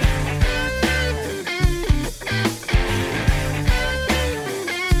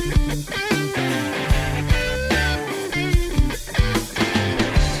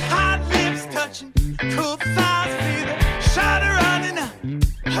 Hot lips touching, cool thighs feeling, shudder running up,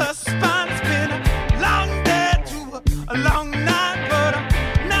 her spine spinning, long day to a long night, but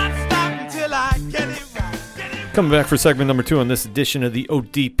I'm not stopping till I get it right. Coming back for segment number 2 on this edition of the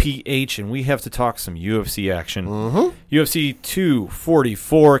ODPH, and we have to talk some UFC action. UFC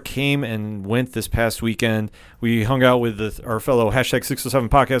 244 came and went this past weekend. We hung out with our fellow hashtag 607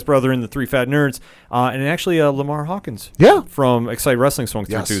 podcast brother and the 3 Fat Nerds, and actually Lamar Hawkins from Excite Wrestling swung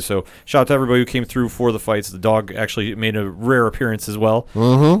through too. So shout out to everybody who came through for the fights. The dog actually made a rare appearance as well.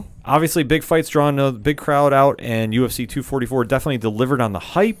 Obviously, big fights drawing a big crowd out, and UFC 244 definitely delivered on the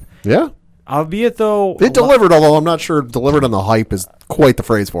hype. Yeah. Albeit, though... It delivered, although I'm not sure delivered on the hype is quite the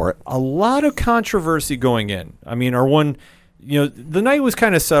phrase for it. A lot of controversy going in. I mean, the night was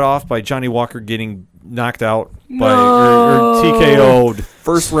kind of set off by Johnny Walker getting knocked out by or TKO'd.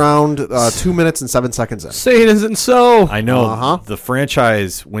 First round, 2 minutes and 7 seconds in. Say it isn't so. I know. The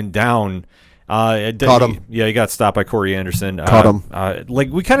franchise went down. Caught him. Yeah, he got stopped by Corey Anderson. Caught him.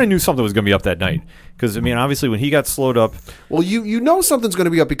 We kind of knew something was going to be up that night. Because, I mean, obviously, when he got slowed up... Well, you know something's going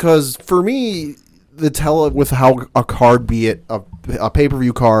to be up because, for me, the tell with how a card, be it a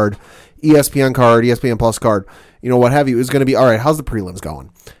pay-per-view card, ESPN Plus card, what have you, is going to be, all right, how's the prelims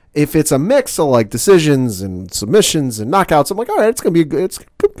going? If it's a mix of, like, decisions and submissions and knockouts, I'm like, all right, it could be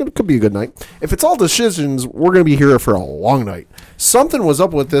a good night. If it's all decisions, we're going to be here for a long night. Something was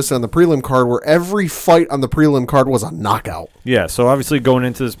up with this on the prelim card where every fight on the prelim card was a knockout. Yeah, so obviously going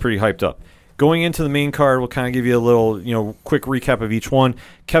into this pretty hyped up. Going into the main card, we'll kind of give you a little, quick recap of each one.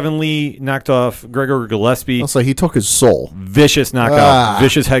 Kevin Lee knocked off Gregor Gillespie. I'll say he took his soul. Vicious knockout.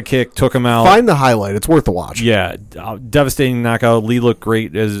 Vicious head kick. Took him out. Find the highlight. It's worth the watch. Yeah. Devastating knockout. Lee looked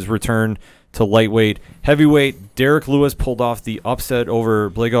great as his return to lightweight. Heavyweight, Derek Lewis pulled off the upset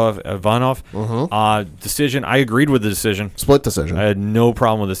over Blagoy Ivanov. Decision. I agreed with the decision. Split decision. I had no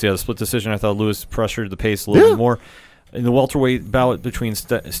problem with this. Yeah, the split decision. I thought Lewis pressured the pace a little bit more. In the welterweight bout between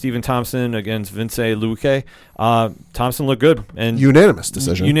Stephen Thompson against Vince Luque, Thompson looked good. And unanimous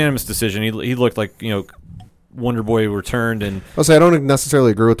decision. He looked like, Wonder Boy returned. And I'll say I don't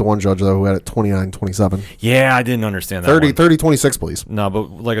necessarily agree with the one judge, though, who had it 29-27. Yeah, I didn't understand that 30-26, please. No, but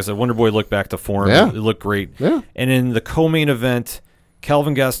like I said, Wonder Boy looked back to form. Yeah. It looked great. Yeah. And in the co-main event,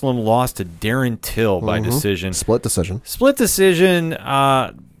 Kelvin Gastelum lost to Darren Till by decision. Split decision.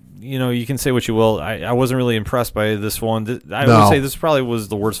 You can say what you will. I wasn't really impressed by this one. I would say this probably was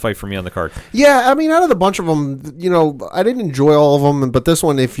the worst fight for me on the card. Yeah, I mean, out of the bunch of them, I didn't enjoy all of them, but this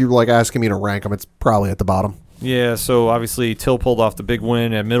one, if you're like asking me to rank them, it's probably at the bottom. Yeah, so obviously Till pulled off the big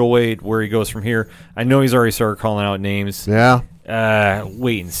win at middleweight. Where he goes from here, I know he's already started calling out names. Yeah.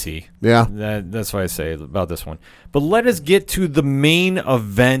 Wait and see. Yeah. That's what I say about this one. But let us get to the main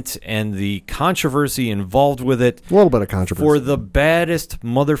event and the controversy involved with it. A little bit of controversy. For the baddest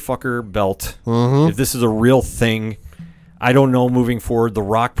motherfucker belt. Mm-hmm. If this is a real thing, I don't know moving forward. The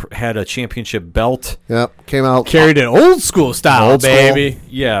Rock had a championship belt. Yep. Came out. Carried it old school style, Old school. baby.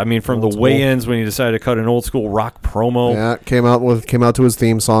 Yeah, I mean, from Old the school. weigh-ins when he decided to cut an old school Rock promo. Yeah. Came out to his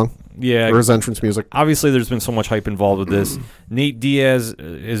theme song. Yeah, Or his entrance music. obviously there's been so much hype involved with this. Nate Diaz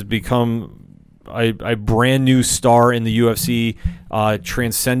has become a brand new star in the UFC,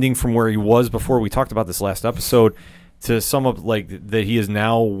 transcending from where he was before. We talked about this last episode. To sum up, like that, he is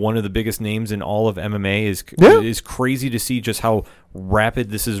now one of the biggest names in all of MMA. Is crazy to see just how rapid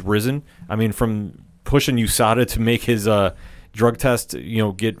this has risen. I mean, from pushing USADA to make his drug test,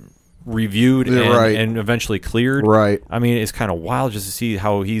 get reviewed Yeah, and, right. and eventually cleared. Right. I mean, it's kind of wild just to see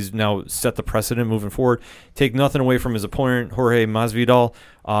how he's now set the precedent moving forward. Take nothing away from his opponent, Jorge Masvidal,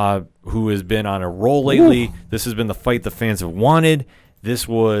 who has been on a roll lately. Ooh. This has been the fight the fans have wanted. This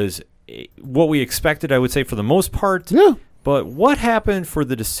was what we expected, I would say, for the most part. Yeah. But what happened for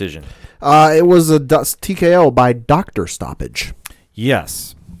the decision? It was a TKO by doctor stoppage.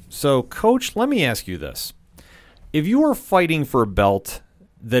 Yes. So, Coach, let me ask you this. If you are fighting for a belt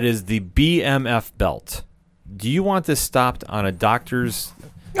that is the BMF belt, do you want this stopped on a doctor's...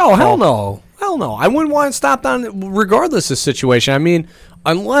 Oh, hell no. Hell no. I wouldn't want it stopped on regardless of situation. I mean,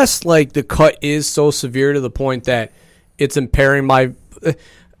 unless, like, the cut is so severe to the point that it's impairing my...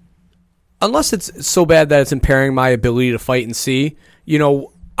 unless it's so bad that it's impairing my ability to fight and see,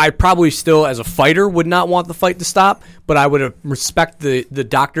 I probably still, as a fighter, would not want the fight to stop, but I would respect the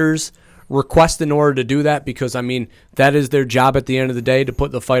doctor's request in order to do that because, I mean, that is their job at the end of the day to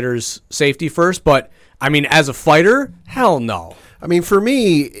put the fighter's safety first. But, I mean, as a fighter, hell no. I mean, for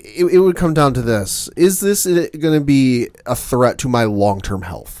me, it would come down to this. Is this going to be a threat to my long-term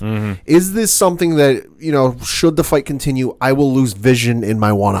health? Mm-hmm. Is this something that, should the fight continue, I will lose vision in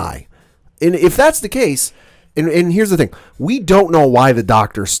my one eye? And if that's the case, and here's the thing, we don't know why the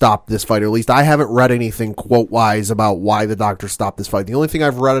doctor stopped this fight, or at least I haven't read anything quote-wise about why the doctor stopped this fight. The only thing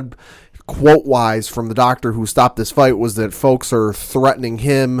I've read quote-wise from the doctor who stopped this fight was that folks are threatening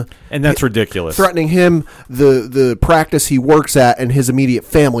him. And that's ridiculous. Threatening him, the practice he works at, and his immediate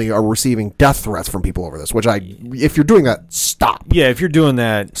family are receiving death threats from people over this, if you're doing that, stop. Yeah, if you're doing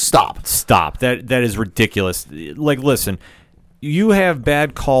that, stop. That is ridiculous. Like, listen, you have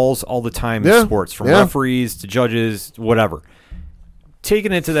bad calls all the time in sports, from referees to judges, whatever.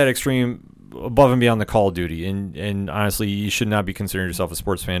 Taking it to that extreme, above and beyond the call of duty, and honestly, you should not be considering yourself a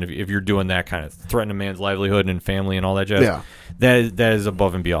sports fan if you're doing that kind of threatening a man's livelihood and family and all that jazz. Yeah, that is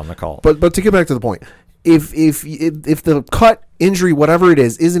above and beyond the call. But to get back to the point, if the cut, injury, whatever it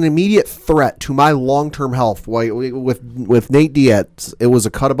is an immediate threat to my long-term health, with Nate Diaz, it was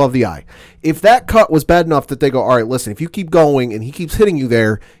a cut above the eye. If that cut was bad enough that they go, all right, listen, if you keep going and he keeps hitting you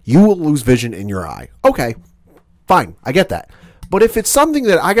there, you will lose vision in your eye. Okay, fine, I get that. But if it's something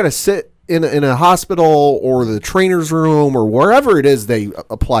that I got to sit in a hospital or the trainer's room or wherever it is they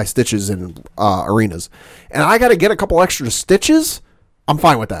apply stitches in arenas, and I got to get a couple extra stitches, I'm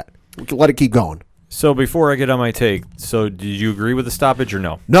fine with that. We can let it keep going. So before I get on my take, so did you agree with the stoppage or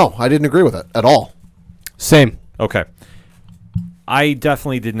no? No, I didn't agree with it at all. Same. Okay. I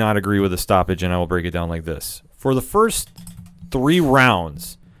definitely did not agree with the stoppage, and I will break it down like this. For the first 3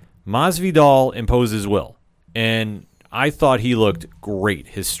 rounds, Masvidal imposed his will, and I thought he looked great.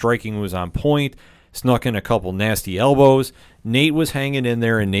 His striking was on point, snuck in a couple nasty elbows. Nate was hanging in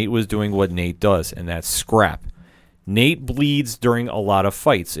there, and Nate was doing what Nate does, and that's scrap. Nate bleeds during a lot of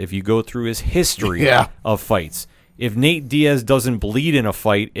fights. If you go through his history of fights, if Nate Diaz doesn't bleed in a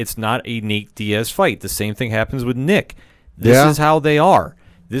fight, it's not a Nate Diaz fight. The same thing happens with Nick. This is how they are.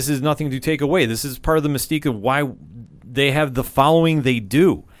 This is nothing to take away. This is part of the mystique of why they have the following they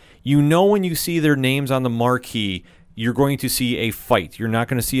do. You know, when you see their names on the marquee, you're going to see a fight. You're not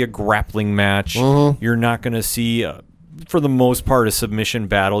going to see a grappling match. Mm-hmm. You're not going to see, for the most part, a submission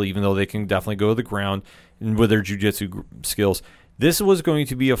battle, even though they can definitely go to the ground with their jiu-jitsu skills. This was going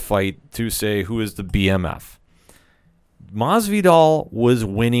to be a fight to say who is the BMF. Masvidal was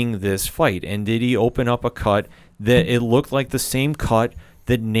winning this fight, and did he open up a cut that it looked like the same cut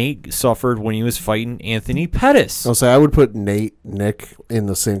that Nate suffered when he was fighting Anthony Pettis? I'll say I would put Nick in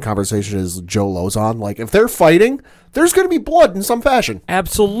the same conversation as Joe Lozon. Like, if they're fighting, there's going to be blood in some fashion.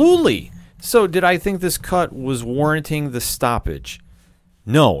 Absolutely. So did I think this cut was warranting the stoppage?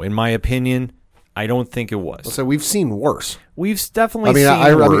 No, in my opinion, I don't think it was. So we've seen worse. We've definitely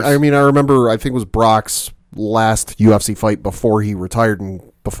seen worse. I remember, I think it was Brock's last UFC fight before he retired and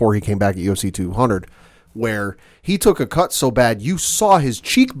before he came back at UFC 200, where he took a cut so bad you saw his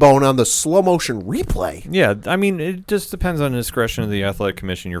cheekbone on the slow motion replay. Yeah, I mean, it just depends on the discretion of the athletic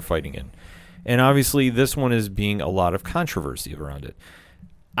commission you're fighting in. And obviously, this one is being a lot of controversy around it.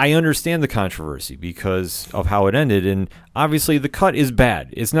 I understand the controversy because of how it ended, and obviously the cut is bad.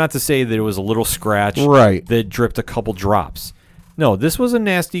 It's not to say that it was a little scratch Right. that dripped a couple drops. No, this was a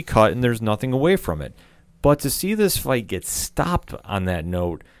nasty cut, and there's nothing away from it. But to see this fight get stopped on that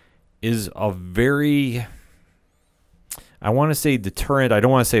note is a very, I want to say deterrent. I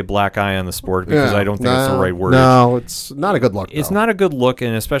don't want to say black eye on the sport because I don't think it's the right word. No, it's not a good look. It's though. not a good look,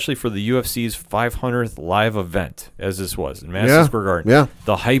 and especially for the UFC's 500th live event, as this was in Madison Square Garden. Yeah.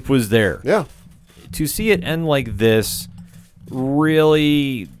 The hype was there. Yeah. To see it end like this,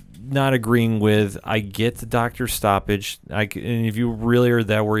 really not agreeing with. I get the doctor's stoppage. And if you really are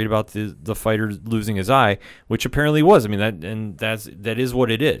that worried about the fighter losing his eye, which apparently was, I mean, that is what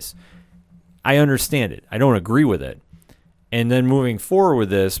it is. I understand it. I don't agree with it. And then moving forward with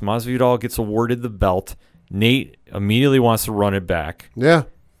this, Masvidal gets awarded the belt. Nate immediately wants to run it back. Yeah.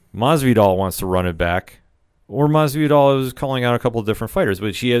 Masvidal wants to run it back. Or Masvidal is calling out a couple of different fighters,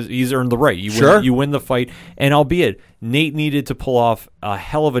 but he's earned the right. You win the fight. And albeit, Nate needed to pull off a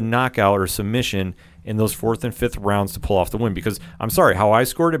hell of a knockout or submission in those 4th and 5th rounds to pull off the win. Because, I'm sorry, how I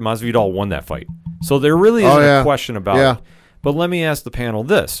scored it, Masvidal won that fight. So there really isn't a question about it. But let me ask the panel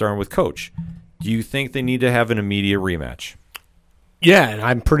this, starting with Coach. Do you think they need to have an immediate rematch? Yeah, and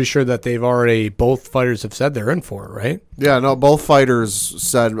I'm pretty sure that both fighters have said they're in for it, right? Yeah, no, both fighters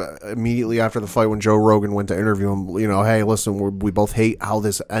said immediately after the fight when Joe Rogan went to interview him, hey, listen, we both hate how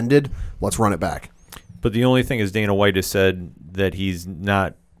this ended. Let's run it back. But the only thing is Dana White has said that he's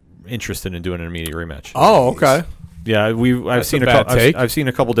not interested in doing an immediate rematch. Oh, okay. Yeah, I've seen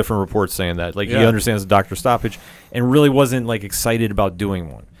a couple different reports saying that. He understands the doctor stoppage and really wasn't excited about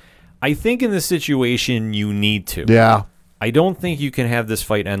doing one. I think in this situation you need to. Yeah. I don't think you can have this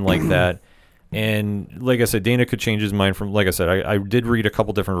fight end like that. And like I said, Dana could change his mind from, like I said, I did read a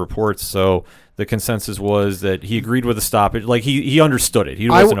couple different reports. So the consensus was that he agreed with the stoppage. He understood it. He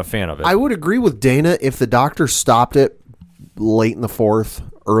wasn't a fan of it. I would agree with Dana if the doctor stopped it late in the 4th,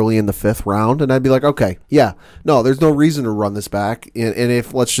 early in the 5th round. And I'd be like, okay, yeah, no, there's no reason to run this back. And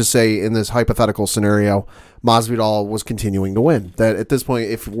if, let's just say in this hypothetical scenario, Masvidal was continuing to win. That at this point,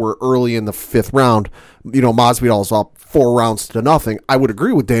 if we're early in the 5th round, Masvidal is up 4 rounds to nothing. I would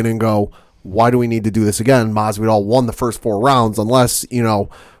agree with Dana and go, why do we need to do this again? Masvidal won the first 4 rounds unless,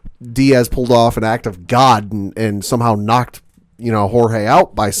 Diaz pulled off an act of God and somehow knocked, Jorge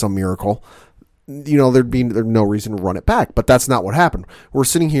out by some miracle. There'd no reason to run it back. But that's not what happened. We're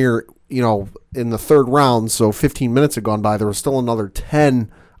sitting here, in the 3rd round, so 15 minutes had gone by. There was still another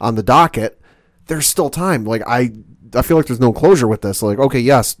 10 on the docket. There's still time. I feel like there's no closure with this. Okay,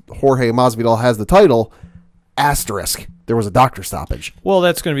 yes, Jorge Masvidal has the title. Asterisk. There was a doctor stoppage. Well,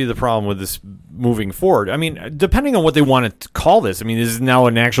 that's going to be the problem with this moving forward. I mean, depending on what they want to call this. I mean, is it now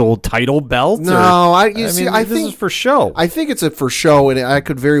an actual title belt? No, I think think this is for show. I think it's for show, and I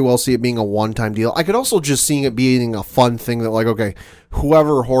could very well see it being a one-time deal. I could also just see it being a fun thing that, okay,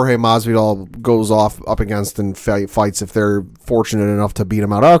 whoever Jorge Masvidal goes up against and fights, if they're fortunate enough to beat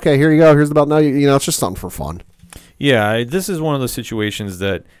him out, okay, here you go, here's the belt. Now, it's just something for fun. Yeah, this is one of those situations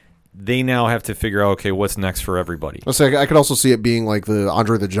that they now have to figure out, okay, what's next for everybody. I could also see it being like the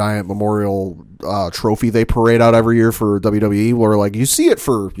Andre the Giant Memorial Trophy they parade out every year for WWE, where you see it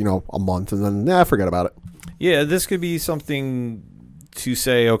for a month and then forget about it. Yeah, this could be something to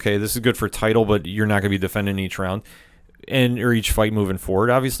say, okay, this is good for title, but you're not going to be defending each round or each fight moving forward.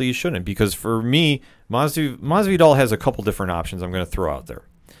 Obviously, you shouldn't, because for me, Masvidal has a couple different options I'm going to throw out there.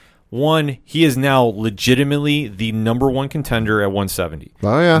 One, he is now legitimately the number 1 contender at 170.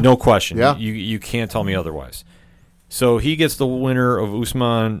 Oh, yeah. No question. Yeah. You can't tell me otherwise. So he gets the winner of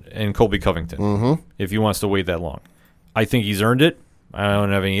Usman and Colby Covington if he wants to wait that long. I think he's earned it. I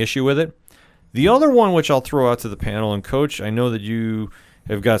don't have any issue with it. The other one, which I'll throw out to the panel, and Coach, I know that you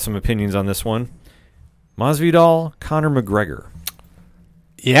have got some opinions on this one. Masvidal, Conor McGregor.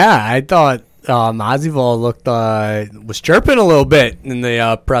 Yeah, I thought Masvidal was chirping a little bit in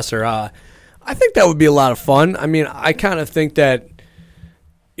the presser. I think that would be a lot of fun. I mean, I kind of think that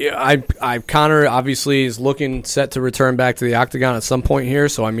Conor obviously is looking set to return back to the octagon at some point here.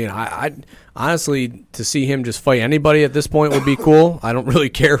 So, I mean, I honestly, to see him just fight anybody at this point would be cool. I don't really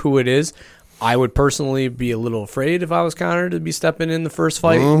care who it is. I would personally be a little afraid if I was Conor to be stepping in the first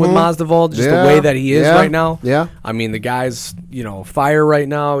fight with Masvidal, just the way that he is right now. Yeah. I mean, the guy's, fire right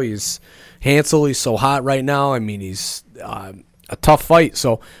now. He's Hansel, he's so hot right now. I mean, he's a tough fight.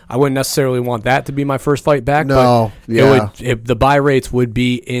 So I wouldn't necessarily want that to be my first fight back. No, but yeah. The buy rates would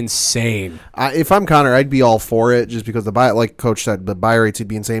be insane. If I'm Conor, I'd be all for it just because like Coach said, the buy rates would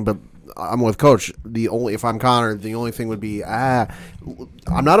be insane. But I'm with Coach. If I'm Conor, the only thing would be I'm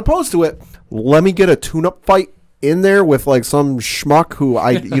not opposed to it. Let me get a tune-up fight in there with like some schmuck who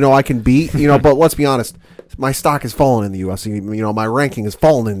I can beat. But let's be honest. My stock has fallen in the UFC. My ranking has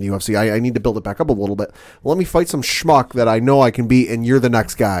fallen in the UFC. I need to build it back up a little bit. Let me fight some schmuck that I know I can beat, and you're the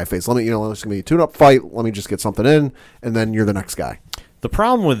next guy I face. Let me, it's gonna be a tune-up fight. Let me just get something in, and then you're the next guy. The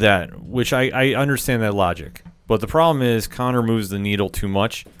problem with that, which I understand that logic, but the problem is Conor moves the needle too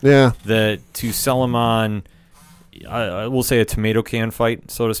much. Yeah. That to sell him on, I will say a tomato can fight,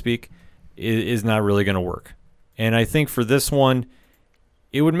 so to speak, is not really going to work. And I think for this one,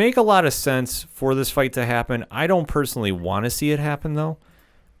 it would make a lot of sense for this fight to happen. I don't personally want to see it happen, though.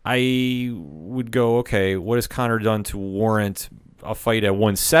 I would go, okay, what has Conor done to warrant a fight at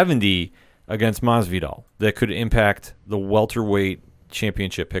 170 against Masvidal that could impact the welterweight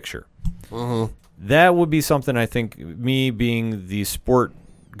championship picture? Mm-hmm. That would be something I think me being the sport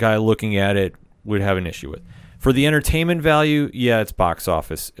guy looking at it would have an issue with. For the entertainment value, yeah, it's box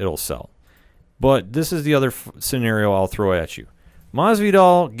office. It'll sell. But this is the other scenario I'll throw at you.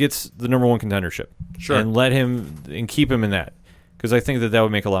 Masvidal gets the number one contendership. Sure. And let him and keep him in that, because I think that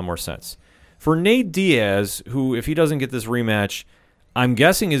would make a lot more sense. For Nate Diaz, who, if he doesn't get this rematch, I'm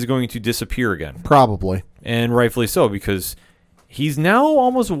guessing is going to disappear again. Probably. And rightfully so, because he's now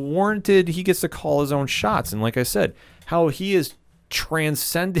almost warranted he gets to call his own shots. And like I said, how he has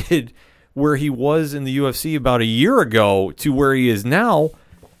transcended where he was in the UFC about a year ago to where he is now,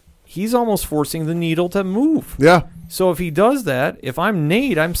 he's almost forcing the needle to move. Yeah. So if he does that, if I'm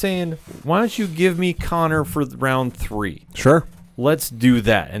Nate, I'm saying, why don't you give me Conor for round 3? Sure. Let's do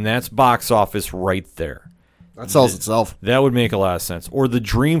that. And that's box office right there. That sells itself. That would make a lot of sense. Or the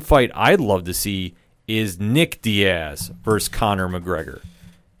dream fight I'd love to see is Nick Diaz versus Conor McGregor.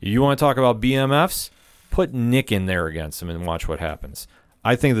 You want to talk about BMFs? Put Nick in there against him and watch what happens.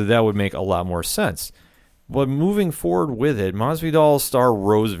 I think that would make a lot more sense. But moving forward with it, Masvidal's star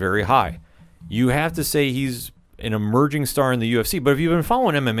rose very high. You have to say he's an emerging star in the UFC, but if you've been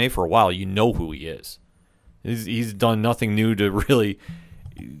following MMA for a while, you know who he is. He's done nothing new to really,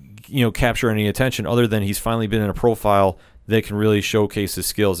 capture any attention other than he's finally been in a profile that can really showcase his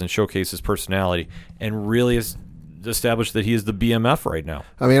skills and showcase his personality and really establish that he is the BMF right now.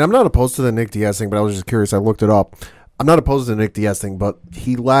 I mean, I'm not opposed to the Nick Diaz thing, but I was just curious. I looked it up. I'm not opposed to the Nick Diaz thing, but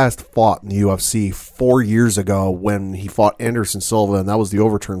he last fought in the UFC 4 years ago when he fought Anderson Silva, and that was the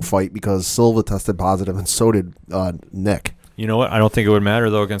overturned fight because Silva tested positive, and so did Nick. You know what? I don't think it would matter,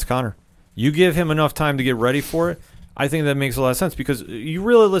 though, against Conor. You give him enough time to get ready for it, I think that makes a lot of sense because you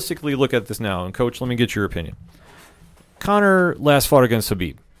realistically look at this now, and, Coach, let me get your opinion. Conor last fought against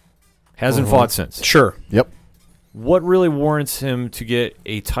Khabib. Hasn't fought since. Sure. Yep. What really warrants him to get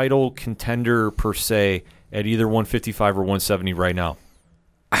a title contender, per se, at either 155 or 170 right now?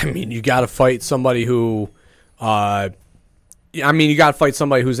 I mean, you got to fight somebody who, you got to fight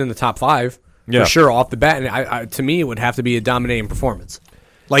somebody who's in the top 5 for sure off the bat. And to me, it would have to be a dominating performance.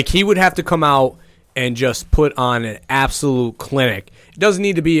 Like he would have to come out and just put on an absolute clinic. It doesn't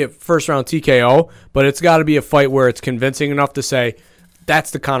need to be a first round TKO, but it's got to be a fight where it's convincing enough to say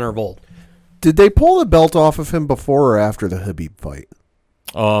that's the Conor of old. Did they pull the belt off of him before or after the Habib fight?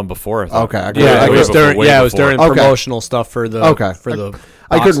 Before. I thought. Okay. It was during Okay. promotional stuff for the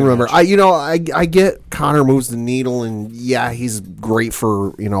I couldn't remember. match. I get Conor moves the needle, and yeah, he's great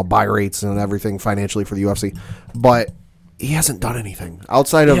for buy rates and everything financially for the UFC, but he hasn't done anything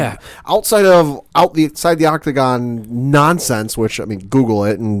outside the octagon nonsense. Which Google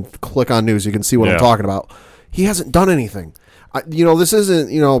it and click on news. You can see what I'm talking about. He hasn't done anything. This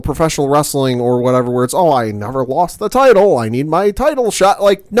isn't, professional wrestling or whatever where it's, I never lost the title. I need my title shot.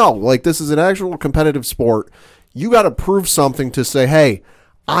 This is an actual competitive sport. You got to prove something to say, hey,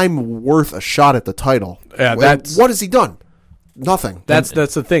 I'm worth a shot at the title. Yeah, what has he done? Nothing. That's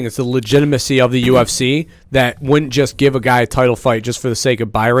the thing. It's the legitimacy of the UFC that wouldn't just give a guy a title fight just for the sake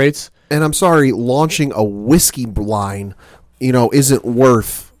of buy rates. And I'm sorry, launching a whiskey line, isn't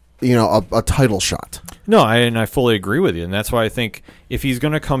worth, a title shot. No, I fully agree with you, and that's why I think if he's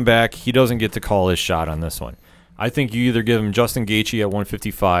going to come back, he doesn't get to call his shot on this one. I think you either give him Justin Gaethje at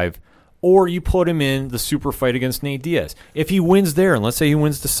 155, or you put him in the super fight against Nate Diaz. If he wins there, and let's say he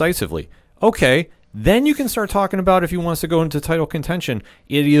wins decisively, okay, Then you can start talking about if he wants to go into title contention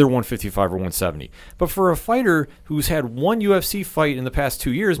at either 155 or 170. But for a fighter who's had one UFC fight in the past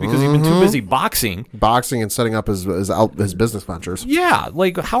 2 years because he's been too busy boxing and setting up his business ventures. Yeah,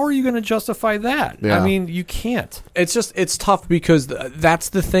 like how are you going to justify that? Yeah. I mean, you can't. It's tough because that's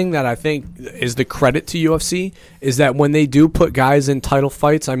the thing that I think is the credit to UFC is that when they do put guys in title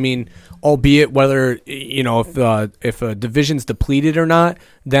fights, I mean, albeit whether if a division's depleted or not,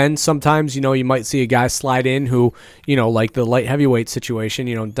 then sometimes you might see a guy slide in who like the light heavyweight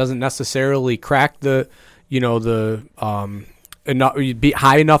situation doesn't necessarily crack the enough be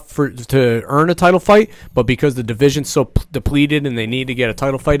high enough to earn a title fight, but because the division's so depleted and they need to get a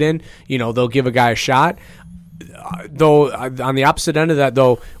title fight in, they'll give a guy a shot. Though on the opposite end of that,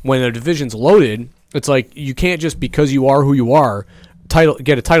 though, when the division's loaded, it's like you can't just because you are who you are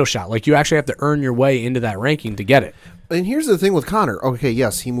get a title shot. Like you actually have to earn your way into that ranking to get it. And here's the thing with Conor. Okay,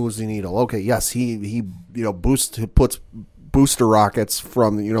 yes, he moves the needle. Okay, yes, he puts booster rockets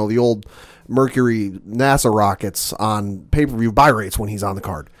from the old Mercury NASA rockets on pay-per-view buy rates when he's on the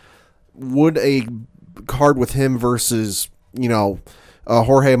card. Would a card with him versus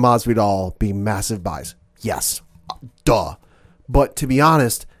Jorge Masvidal be massive buys? Yes, duh. But to be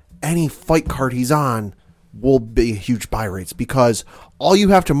honest, any fight card he's on will be huge buy rates because all you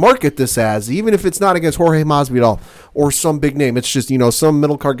have to market this as, even if it's not against Jorge Masvidal or some big name, it's just some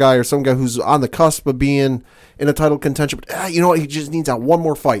middle card guy or some guy who's on the cusp of being in a title contention. But he just needs that one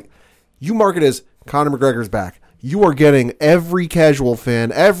more fight. You market as Conor McGregor's back. You are getting every casual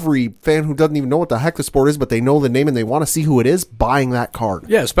fan, every fan who doesn't even know what the heck the sport is, but they know the name and they want to see who it is, buying that card.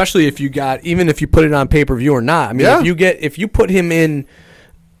 Yeah, especially if even if you put it on pay-per-view or not. I mean, if you put him in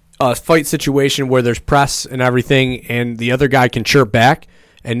a fight situation where there's press and everything and the other guy can chirp back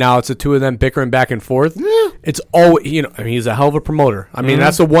and now it's the two of them bickering back and forth, it's always, he's a hell of a promoter. I mean,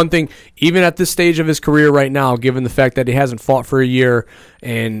 that's the one thing, even at this stage of his career right now, given the fact that he hasn't fought for a year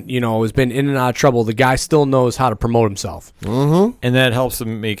and, has been in and out of trouble, the guy still knows how to promote himself. And that helps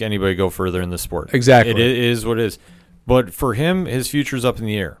him make anybody go further in the sport. Exactly. It is what it is. But for him, his future's up in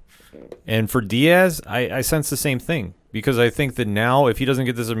the air. And for Diaz, I sense the same thing. Because I think that now, if he doesn't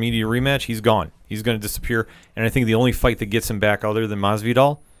get this immediate rematch, he's gone. He's going to disappear. And I think the only fight that gets him back other than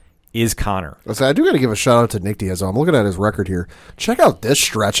Masvidal is Conor. So I do got to give a shout out to Nick Diaz. I'm looking at his record here. Check out this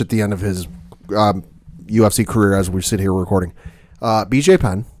stretch at the end of his UFC career as we sit here recording. BJ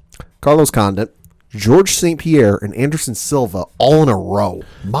Penn, Carlos Condit, George St. Pierre, and Anderson Silva all in a row.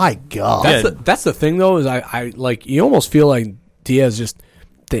 My God. That's the thing, though, is I like, you almost feel like Diaz just...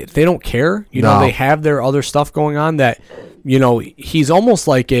 They don't care. They have their other stuff going on that, he's almost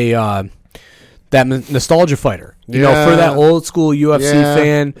like that nostalgia fighter, for that old school UFC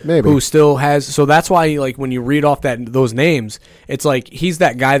fan who still has. So that's why, like, when you read off those names, it's like he's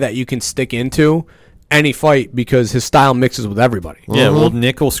that guy that you can stick into any fight because his style mixes with everybody. Yeah, well,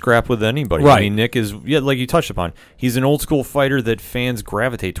 Nick will scrap with anybody. Right. I mean, Nick is, like you touched upon, he's an old school fighter that fans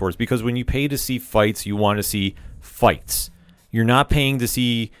gravitate towards because when you pay to see fights, you want to see fights. You're not paying to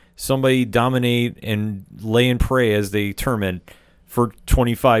see somebody dominate and lay and pray, as they term it, for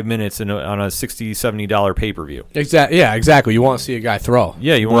 25 minutes on a $60, $70 pay-per-view. Exactly. Yeah, exactly. You want to see a guy throw.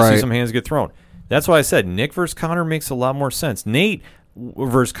 Yeah, you want to see some hands get thrown. That's why I said Nick versus Conor makes a lot more sense. Nate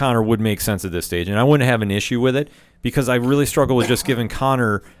versus Conor would make sense at this stage, and I wouldn't have an issue with it because I really struggle with just giving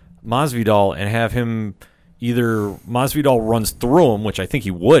Conor Masvidal and have him either Masvidal runs through him, which I think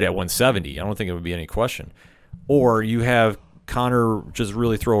he would at 170. I don't think it would be any question. Or you have Conor just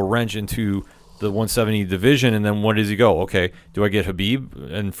really throw a wrench into the 170 division, and then what does he go? Okay, do I get Habib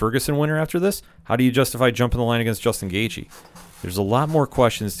and Ferguson winner after this? How do you justify jumping the line against Justin Gaethje? There's a lot more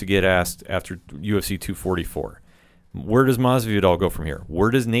questions to get asked after UFC 244. Where does Masvidal go from here?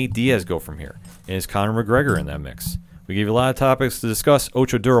 Where does Nate Diaz go from here? And is Conor McGregor in that mix? We gave you a lot of topics to discuss.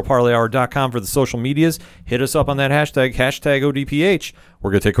 OchoDuroParlayHour.com for the social medias. Hit us up on that hashtag ODPH.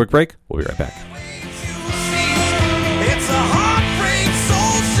 We're going to take a quick break. We'll be right back. It's a heartbreak,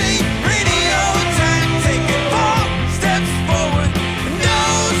 soul-shaped radio attack. Taking 4 steps forward, no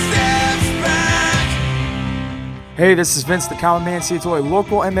steps back. Hey, this is Vince the Common Man Ciatoy,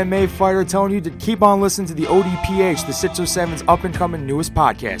 local MMA fighter, telling you to keep on listening to the ODPH, the 607's up-and-coming newest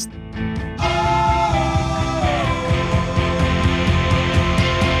podcast.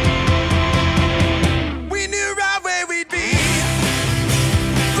 We knew right where we'd be,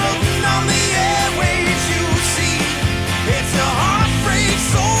 floating on the airwaves, you see. It's a heartbreak,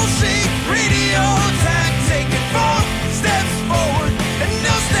 soul-shaped radio attack. Taking 4 steps forward and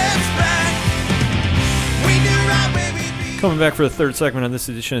no steps back. We knew right where we'd be. Coming back for the third segment on this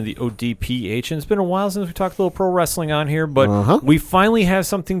edition of the ODPH, and it's been a while since we talked a little pro wrestling on here, but we finally have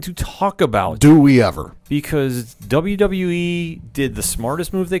something to talk about. Do we ever? Because WWE did the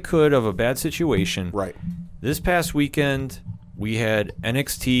smartest move they could of a bad situation. Right. This past weekend, we had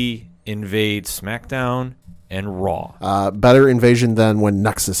NXT invade SmackDown and Raw. Better invasion than when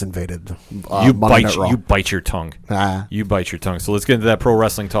Nexus invaded. Monday Night Raw. You bite your tongue. You bite your tongue. So let's get into that pro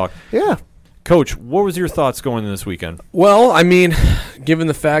wrestling talk. Yeah. Coach, what was your thoughts going into this weekend? Well, I mean, given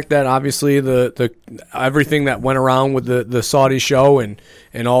the fact that obviously the everything that went around with the Saudi show and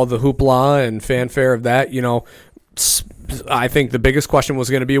all the hoopla and fanfare of that, I think the biggest question was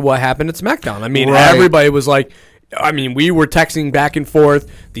going to be what happened at SmackDown. I mean, everybody was like, we were texting back and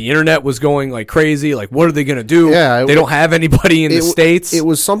forth. The internet was going like crazy. Like, what are they going to do? Yeah, they don't have anybody in the States. It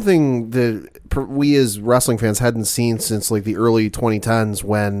was something that we as wrestling fans hadn't seen since like the early 2010s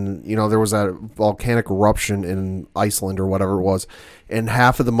when, there was that volcanic eruption in Iceland or whatever it was. And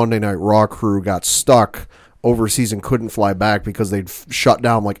half of the Monday Night Raw crew got stuck overseas and couldn't fly back because they'd shut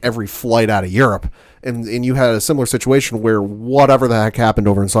down like every flight out of Europe. And you had a similar situation where whatever the heck happened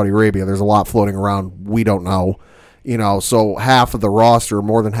over in Saudi Arabia, there's a lot floating around. We don't know. So half of the roster,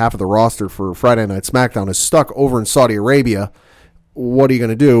 more than half of the roster for Friday Night SmackDown is stuck over in Saudi Arabia. What are you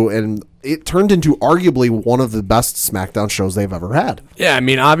going to do? And it turned into arguably one of the best SmackDown shows they've ever had. Yeah,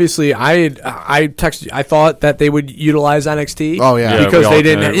 obviously, I texted you. I thought that they would utilize NXT. Oh yeah, because they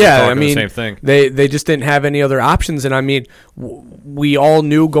didn't. The same thing. They just didn't have any other options. And we all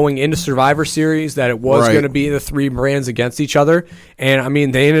knew going into Survivor Series that it was going to be the three brands against each other.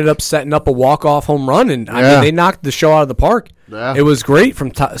 And they ended up setting up a walk-off home run, and they knocked the show out of the park. Yeah. It was great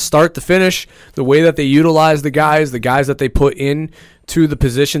from start to finish. The way that they utilized the guys that they put in to the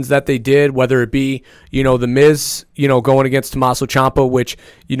positions that they did, whether it be, the Miz, going against Tommaso Ciampa, which,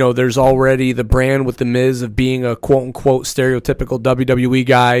 there's already the brand with the Miz of being a quote-unquote stereotypical WWE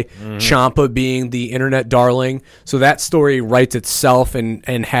guy, Ciampa being the internet darling. So that story writes itself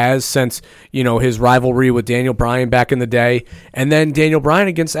and has since, his rivalry with Daniel Bryan back in the day. And then Daniel Bryan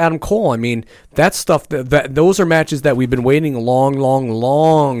against Adam Cole. That stuff, those are matches that we've been waiting a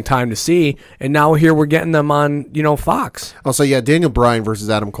long time to see. And now here we're getting them on, Fox. I'll say, Daniel Bryan versus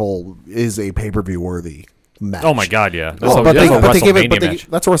Adam Cole is a pay-per-view worthy match. Oh my God, yeah. That's a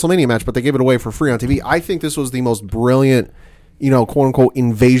WrestleMania match, but they gave it away for free on TV. I think this was the most brilliant, quote unquote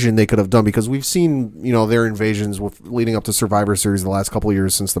invasion they could have done, because we've seen, their invasions leading up to Survivor Series the last couple of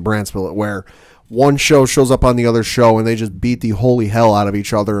years since the brand split, where one show shows up on the other show and they just beat the holy hell out of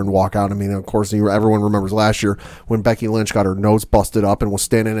each other and walk out. Of course, everyone remembers last year when Becky Lynch got her nose busted up and was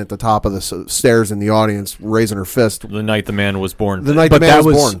standing at the top of the stairs in the audience, raising her fist. The night the man was born. That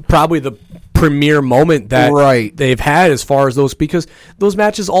was probably the premier moment that they've had as far as those, because those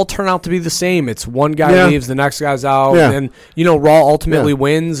matches all turn out to be the same. It's one guy leaves, the next guy's out, and Raw ultimately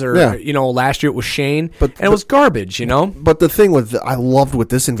wins, or last year it was Shane, and it was garbage, But the thing I loved with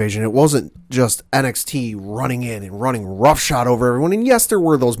this invasion, it wasn't just NXT running in and running roughshod over everyone. And yes, there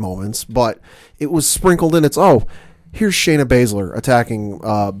were those moments, but it was sprinkled in. Here's Shayna Baszler attacking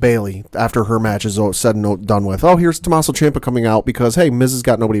Bayley after her match is said and done with. Oh, here's Tommaso Ciampa coming out because, hey, Miz has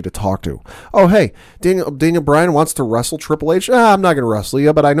got nobody to talk to. Oh, hey, Daniel Bryan wants to wrestle Triple H. I'm not going to wrestle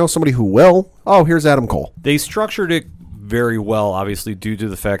you, but I know somebody who will. Oh, here's Adam Cole. They structured it very well, obviously, due to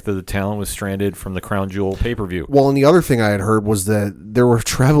the fact that the talent was stranded from the Crown Jewel pay-per-view. Well, and the other thing I had heard was that there were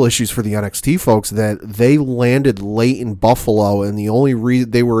travel issues for the NXT folks, that they landed late in Buffalo, and the only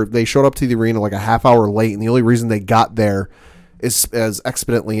reason they showed up to the arena like a half hour late, and the only reason they got there as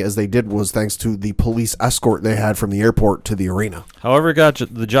expediently as they did was thanks to the police escort they had from the airport to the arena. However it got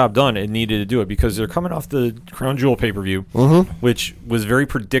the job done, it needed to do it because they're coming off the Crown Jewel pay-per-view, which was very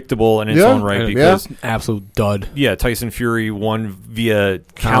predictable in its own right. Because absolute dud. Yeah, Tyson Fury won via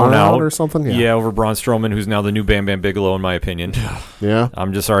count out or something. Yeah, over Braun Strowman, who's now the new Bam Bam Bigelow, in my opinion. Yeah.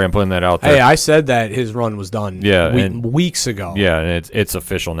 I'm just sorry I'm putting that out there. Hey, I said that his run was done weeks ago. Yeah, and it's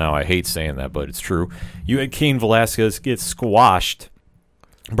official now. I hate saying that, but it's true. You had Cain Velasquez get squashed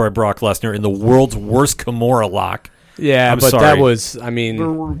by Brock Lesnar in the world's worst Kimura lock. Yeah, but sorry. that was,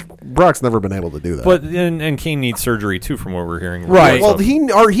 Brock's never been able to do that. But and Kane needs surgery too, from what we're hearing. Right. Well,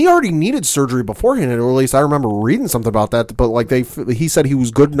 he already needed surgery beforehand, or at least I remember reading something about that. But he said he was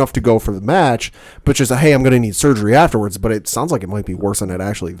good enough to go for the match, but just hey, I'm going to need surgery afterwards. But it sounds like it might be worse than it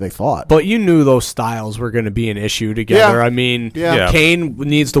actually they thought. But you knew those styles were going to be an issue together. Yeah. Kane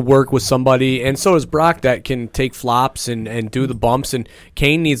needs to work with somebody, and so does Brock, that can take flops and do the bumps. And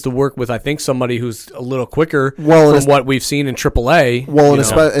Kane needs to work with, I think, somebody who's a little quicker. From what we've seen in AAA. Well, and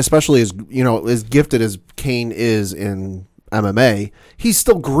especially as gifted as Kane is in MMA, he's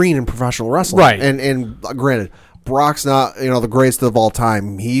still green in professional wrestling. Right. And granted, Brock's not, the greatest of all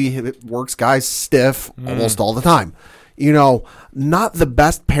time. He works guys stiff almost all the time. Not the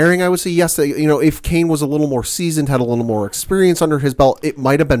best pairing, I would say. Yes, if Kane was a little more seasoned, had a little more experience under his belt, it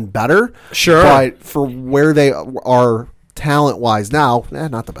might have been better. Sure. But for where they are talent-wise now,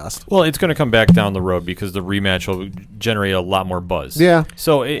 not the best. Well, it's going to come back down the road because the rematch will generate a lot more buzz. Yeah.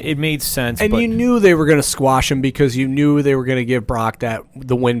 So it made sense. And but you knew they were going to squash him because you knew they were going to give Brock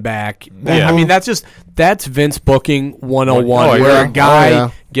the win back. Yeah. I mean, that's Vince booking 101, Oh, yeah. where a guy Oh,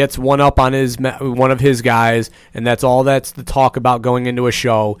 yeah. gets one up on one of his guys, and that's all that's the talk about going into a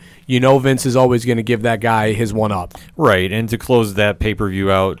show. Vince is always going to give that guy his one up. Right, and to close that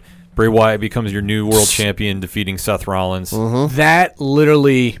pay-per-view out, Bray Wyatt becomes your new world champion, defeating Seth Rollins. That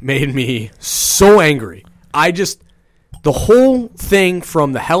literally made me so angry. The whole thing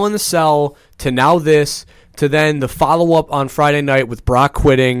from the Hell in a Cell to now this to then the follow-up on Friday night with Brock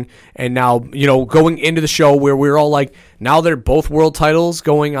quitting and now, going into the show where we're all like, now they're both world titles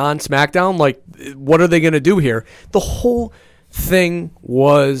going on SmackDown. Like, what are they going to do here? The whole thing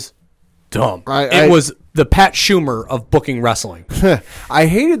was dumb. It was the Pat Schumer of booking wrestling. I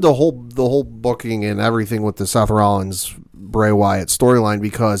hated the whole booking and everything with the Seth Rollins Bray Wyatt storyline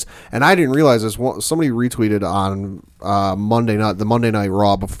because, and I didn't realize this. Somebody retweeted on Monday Night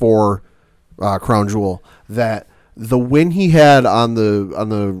Raw before Crown Jewel that the win he had on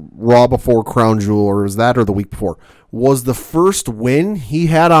the Raw before Crown Jewel, or was that or the week before, was the first win he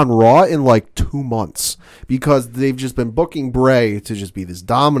had on Raw in like 2 months because they've just been booking Bray to just be this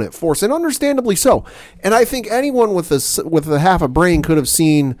dominant force, and understandably so. And I think anyone with a half a brain could have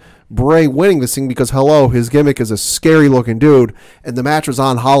seen Bray winning this thing because, his gimmick is a scary looking dude, and the match was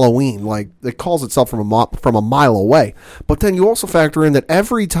on Halloween. Like, it calls itself from a mile away. But then you also factor in that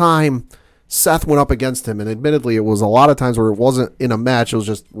every time Seth went up against him, and admittedly it was a lot of times where it wasn't in a match, it was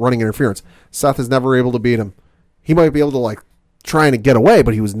just running interference. Seth is never able to beat him. He might be able to trying to get away,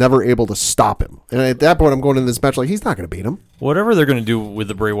 but he was never able to stop him. And at that point, I'm going into this match he's not going to beat him. Whatever they're going to do with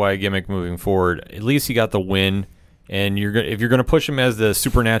the Bray Wyatt gimmick moving forward, at least he got the win. And if you're going to push him as the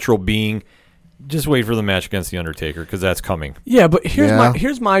supernatural being, just wait for the match against The Undertaker because that's coming. Yeah, but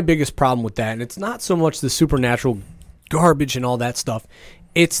here's my biggest problem with that, and it's not so much the supernatural garbage and all that stuff.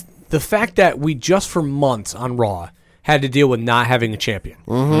 It's the fact that we just for months on Raw had to deal with not having a champion.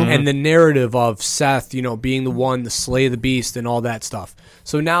 And the narrative of Seth, being the one to slay the beast and all that stuff.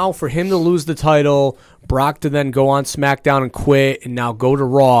 So now for him to lose the title, Brock to then go on SmackDown and quit and now go to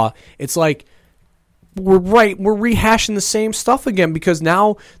Raw, it's like we're rehashing the same stuff again because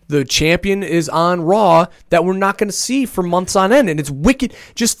now the champion is on Raw that we're not going to see for months on end. And it's wicked.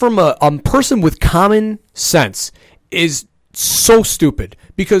 Just from a person with common sense is so stupid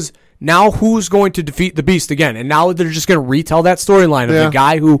because now who's going to defeat the Beast again? And now they're just going to retell that storyline of the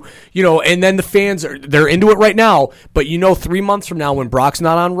guy who, and then the fans they're into it right now. But 3 months from now when Brock's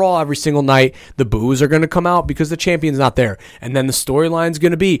not on Raw every single night, the boos are going to come out because the champion's not there. And then the storyline's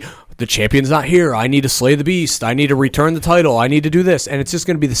going to be, the champion's not here. I need to slay the Beast. I need to return the title. I need to do this. And it's just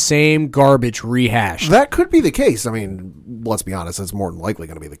going to be the same garbage rehash. That could be the case. I mean, let's be honest, it's more than likely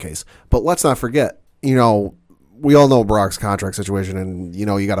going to be the case. But let's not forget, we all know Brock's contract situation, and you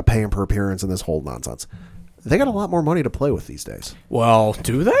got to pay him per appearance and this whole nonsense. They got a lot more money to play with these days. Well,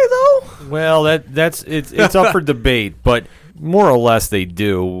 do they though? Well, it's up for debate, but more or less they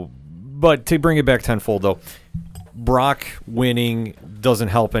do. But to bring it back tenfold, though, Brock winning doesn't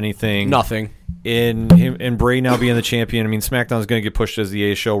help anything. Nothing. And Bray now being the champion, I mean, SmackDown's going to get pushed as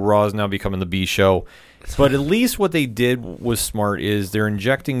the A show. Raw is now becoming the B show. But at least what they did was smart is they're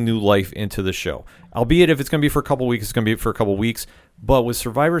injecting new life into the show. Albeit if it's going to be for a couple weeks, it's going to be for a couple weeks. But with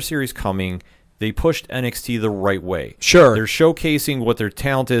Survivor Series coming, they pushed NXT the right way. Sure. They're showcasing what their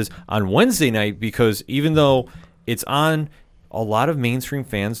talent is on Wednesday night because even though it's on, a lot of mainstream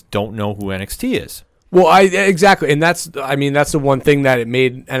fans don't know who NXT is. Well, exactly. And that's the one thing that it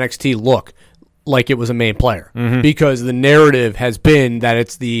made NXT look like it was a main player because the narrative has been that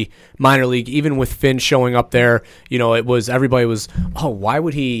it's the minor league. Even with Finn showing up there, everybody was, why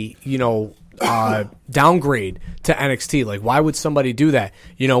would he, downgrade to NXT? Like, why would somebody do that?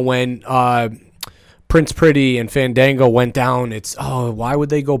 When Prince Pretty and Fandango went down, it's, why would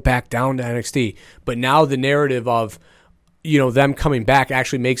they go back down to NXT? But now the narrative of, them coming back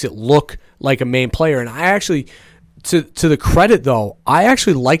actually makes it look like a main player. And I actually, to the credit though, I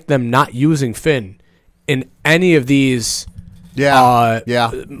actually like them not using Finn in any of these attacks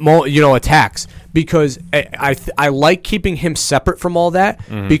because I like keeping him separate from all that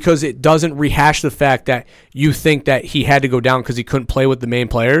because it doesn't rehash the fact that you think that he had to go down because he couldn't play with the main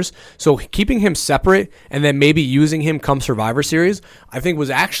players. So keeping him separate and then maybe using him come Survivor Series, I think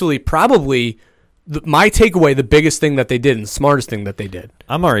was actually probably my takeaway, the biggest thing that they did and the smartest thing that they did.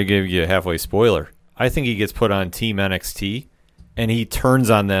 I'm already giving you a halfway spoiler. I think he gets put on Team NXT, and he turns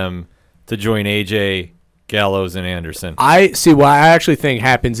on them to join AJ, Gallows, and Anderson. I see. What I actually think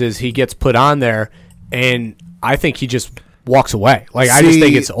happens is he gets put on there, and I think he just walks away. Like, I just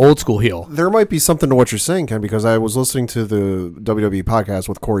think it's old school heel. There might be something to what you're saying, Ken, because I was listening to the WWE podcast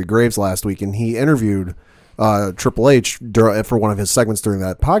with Corey Graves last week, and he interviewed Triple H for one of his segments during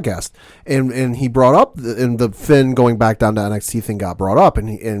that podcast, and he brought up the Finn going back down to NXT thing got brought up,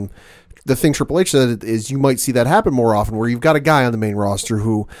 and the thing Triple H said is you might see that happen more often, where you've got a guy on the main roster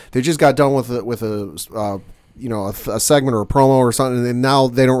who they just got done with a segment or a promo or something, and now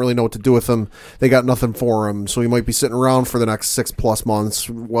they don't really know what to do with him. They got nothing for him, so he might be sitting around for the next 6+ months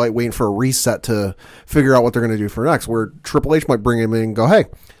waiting for a reset to figure out what they're going to do for next, where Triple H might bring him in and go, hey,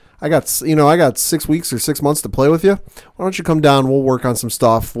 I got 6 weeks or 6 months to play with you. Why don't you come down, we'll work on some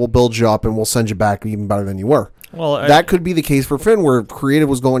stuff, we'll build you up, and we'll send you back even better than you were. Well, that could be the case for Finn, where creative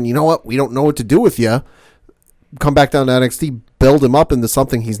was going, you know what, we don't know what to do with you. Come back down to NXT, build him up into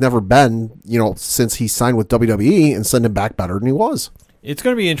something he's never been, since he signed with WWE, and send him back better than he was. It's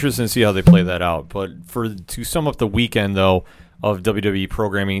going to be interesting to see how they play that out. But to sum up the weekend, though, of WWE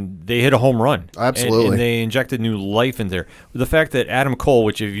programming, they hit a home run. Absolutely. And they injected new life in there. The fact that Adam Cole,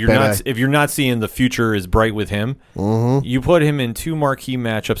 which if you're not seeing the future is bright with him, you put him in 2 marquee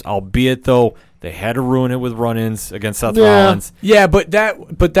matchups, albeit though they had to ruin it with run-ins against Seth Rollins. Yeah, but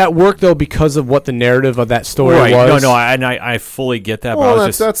that worked though because of what the narrative of that story was. No, and I fully get that. Well,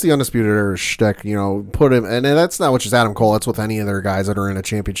 but that's the Undisputed Era shtick. Put him, and that's not just Adam Cole. That's with any of their guys that are in a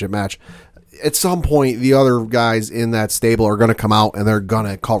championship match. At some point, the other guys in that stable are going to come out and they're going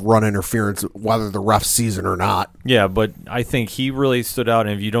to call run interference, whether the ref sees it or not. Yeah, but I think he really stood out.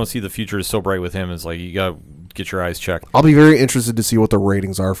 And if you don't see the future is so bright with him, it's like you got to get your eyes checked. I'll be very interested to see what the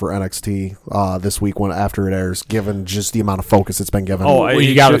ratings are for NXT this week after it airs, given just the amount of focus it's been given.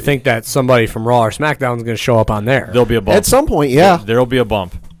 You got to think that somebody from Raw or SmackDown is going to show up on there. There'll be a bump at some point. Yeah, there'll be a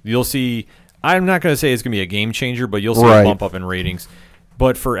bump. You'll see. I'm not going to say it's going to be a game changer, but you'll see a bump up in ratings.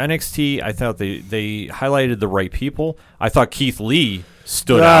 But for NXT, I thought they highlighted the right people. I thought Keith Lee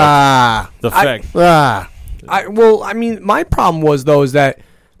stood out. My problem was, though, is that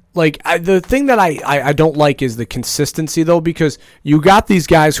the thing that I don't like is the consistency, though, because you got these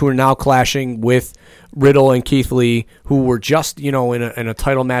guys who are now clashing with Riddle and Keith Lee, who were just, in a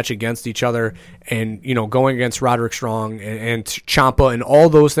title match against each other and, going against Roderick Strong and Ciampa and all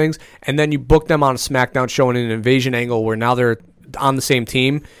those things. And then you book them on a SmackDown show in an invasion angle where now they're on the same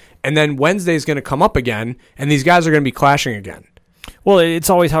team, and then Wednesday's going to come up again, and these guys are going to be clashing again. Well, it's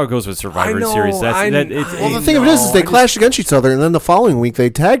always how it goes with Survivor Series. The thing of it is they clashed against each other, and then the following week they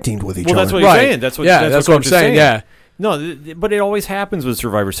tag teamed with each other. Well, that's what you're saying. That's what I'm saying. Yeah. No, but it always happens with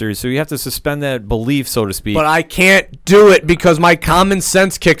Survivor Series, so you have to suspend that belief, so to speak. But I can't do it because my common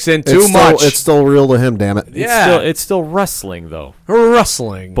sense kicks in too much. It's still real to him, damn it. It's still wrestling, though.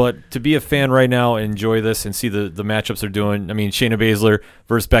 Wrestling. But to be a fan right now, enjoy this, and see the matchups they're doing. I mean, Shayna Baszler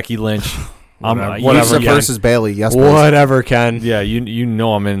versus Becky Lynch. Whatever versus Bailey. Yes, whatever, Ken. Yeah, you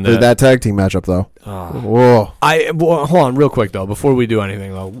know I'm in that tag team matchup, though. Whoa. Hold on real quick, though, before we do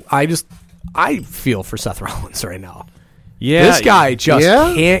anything, though. I feel for Seth Rollins right now. Yeah, this guy just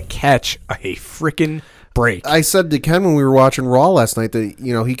can't catch a freaking break. I said to Ken when we were watching Raw last night that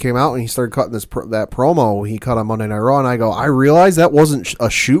he came out and he started cutting that promo he cut on Monday Night Raw, and I go, I realized that wasn't a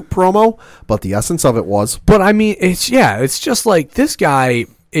shoot promo, but the essence of it was. But I mean, it's just like this guy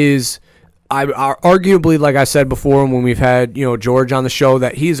is. Arguably, like I said before, when we've had George on the show,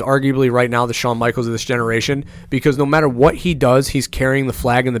 that he's arguably right now the Shawn Michaels of this generation, because no matter what he does, he's carrying the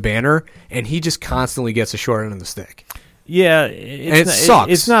flag and the banner, and he just constantly gets a short end of the stick. Yeah, it sucks.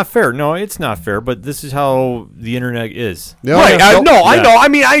 It's not fair. No, it's not fair. But this is how the internet is. Yeah, right? I know. I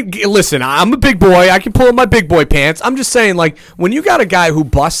mean, listen. I'm a big boy. I can pull up my big boy pants. I'm just saying, like, when you got a guy who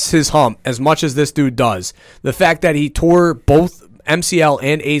busts his hump as much as this dude does, the fact that he tore both MCL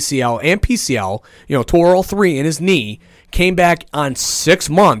and ACL and PCL, tore all 3 in his knee, came back on 6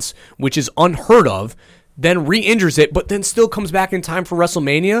 months, which is unheard of, then re-injures it, but then still comes back in time for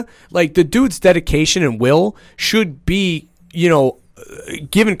WrestleMania. Like, the dude's dedication and will should be,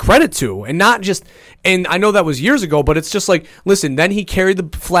 given credit to, and not just, and I know that was years ago, but it's just like, listen, then he carried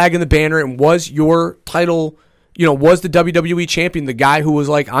the flag and the banner and was your title, was the WWE champion, the guy who was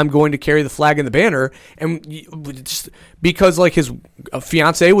like, I'm going to carry the flag and the banner, and just because like his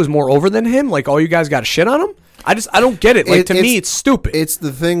fiance was more over than him, like all you guys got to shit on him. I don't get it. Like, to me, it's stupid. It's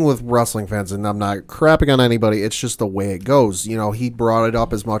the thing with wrestling fans, and I'm not crapping on anybody. It's just the way it goes. You know, he brought it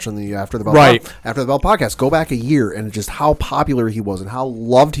up as much on the After the Bell podcast. Go back a year and just how popular he was and how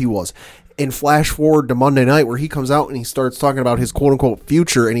loved he was. And flash forward to Monday night where he comes out and he starts talking about his quote-unquote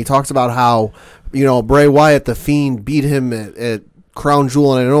future, and he talks about how, you know, Bray Wyatt, the Fiend, beat him at Crown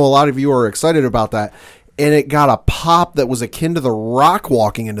Jewel, and I know a lot of you are excited about that. And it got a pop that was akin to The Rock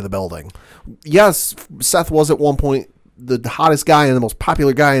walking into the building. Yes, Seth was at one point the hottest guy and the most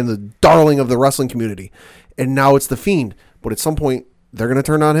popular guy and the darling of the wrestling community. And now it's The Fiend. But at some point, they're going to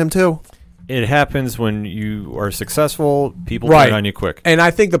turn on him too. It happens when you are successful. People Right. turn on you quick. And I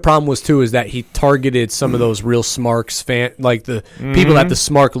think the problem was too is that he targeted some of those real Smarks fan, like the people that the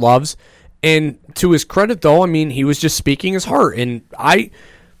Smark loves. And to his credit, though, I mean, he was just speaking his heart, and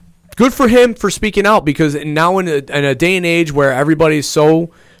good for him for speaking out, because now in a day and age where everybody's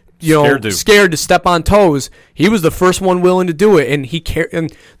so scared to step on toes, he was the first one willing to do it, and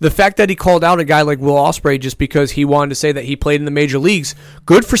and the fact that he called out a guy like Will Ospreay just because he wanted to say that he played in the major leagues,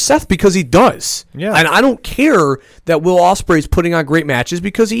 good for Seth, because he does. Yeah. And I don't care that Will Ospreay's putting on great matches,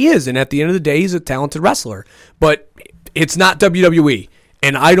 because he is, and at the end of the day, he's a talented wrestler. But it's not WWE,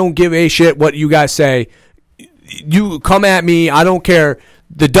 and I don't give a shit what you guys say. You come at me, I don't care.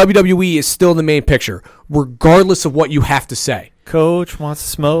 The WWE is still the main picture, regardless of what you have to say. Coach wants to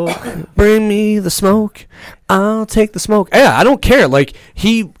smoke. Bring me the smoke. I'll take the smoke. Yeah, I don't care. Like,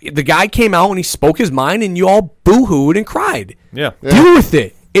 the guy came out and he spoke his mind, and you all boo-hooed and cried. Yeah. Deal with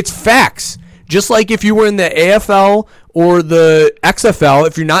it. It's facts. Just like if you were in the AFL or the XFL,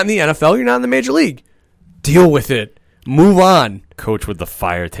 if you're not in the NFL, you're not in the Major League. Deal with it. Move on. Coach with the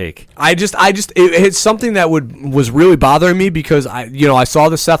fire take. It's something that was really bothering me, because I saw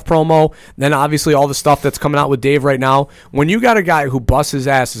the Seth promo, then obviously all the stuff that's coming out with Dave right now. When you got a guy who busts his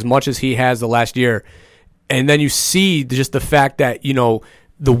ass as much as he has the last year, and then you see just the fact that, you know,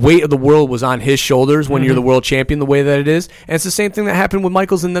 the weight of the world was on his shoulders when you're the world champion the way that it is. And it's the same thing that happened with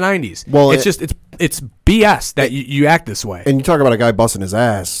Michaels in the 90s. Well, it's it's BS that you act this way. And you talk about a guy busting his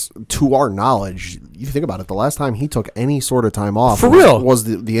ass. To our knowledge, you think about it, the last time he took any sort of time off was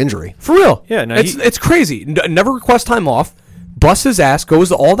the injury. For real. Yeah, no, it's crazy. Never requests time off, busts his ass, goes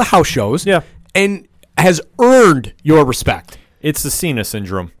to all the house shows, and has earned your respect. It's the Cena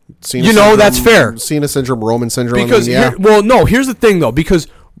syndrome. Cena you know, syndrome, that's fair. Cena syndrome, Roman syndrome. Because, here's the thing, though. Because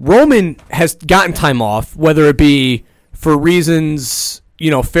Roman has gotten time off, whether it be for reasons, you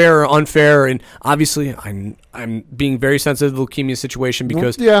know, fair or unfair. And obviously, I'm being very sensitive to the leukemia situation,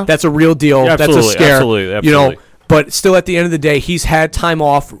 because that's a real deal. Yeah, that's a scare. Absolutely. You know, but still, at the end of the day, he's had time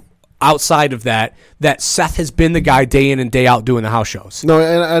off outside of that Seth has been the guy day in and day out doing the house shows. No,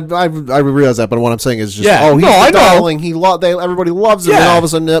 and I realize that, but what I'm saying is just, he's I darling. Everybody loves him, and all of a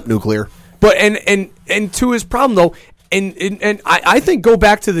sudden, nuclear. But and to his problem though, and I think go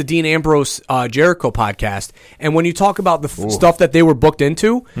back to the Dean Ambrose Jericho podcast, and when you talk about the stuff that they were booked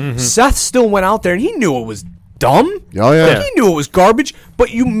into, Seth still went out there and he knew it was dumb. Oh yeah, like, he knew it was garbage.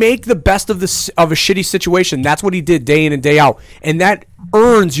 But you make the best of a shitty situation. That's what he did day in and day out, and that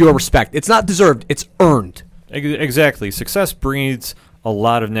earns your respect. It's not deserved; it's earned. Exactly. Success breeds a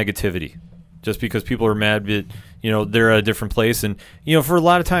lot of negativity, just because people are mad that, you know, they're at a different place. And, you know, for a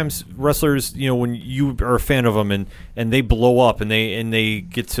lot of times wrestlers, you know, when you are a fan of them and they blow up and they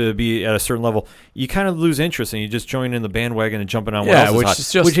get to be at a certain level, you kind of lose interest and you just join in the bandwagon and jumping on what else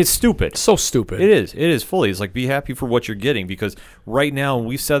is hot, which is stupid. So stupid. It is fully. It's like, be happy for what you're getting, because right now, and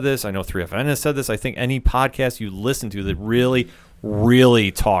we've said this, I know 3FN has said this, I think any podcast you listen to that really,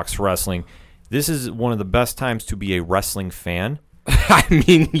 really talks wrestling, this is one of the best times to be a wrestling fan. I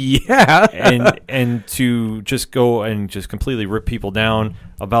mean, yeah. and to just go and just completely rip people down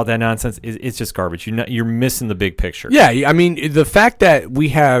about that nonsense, it's just garbage. You're missing the big picture. Yeah, I mean, the fact that we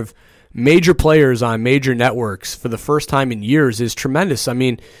have major players on major networks for the first time in years is tremendous. I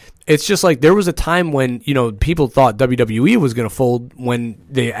mean, it's just like there was a time when, you know, people thought WWE was going to fold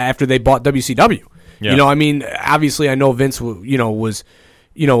after they bought WCW. Yeah. You know, I mean, obviously I know Vince, you know, was,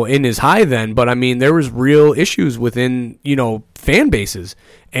 you know, in his high then, but I mean, there was real issues within, you know, fan bases,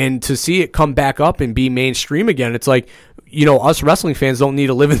 and to see it come back up and be mainstream again, it's like, you know, us wrestling fans don't need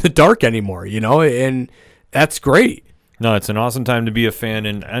to live in the dark anymore, you know, and that's great. No, it's an awesome time to be a fan,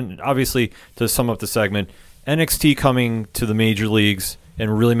 and obviously, to sum up the segment, NXT coming to the major leagues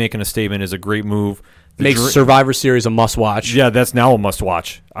and really making a statement is a great move. Makes Survivor Series a must-watch. Yeah, that's now a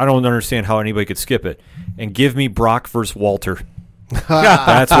must-watch. I don't understand how anybody could skip it. And give me Brock versus Walter.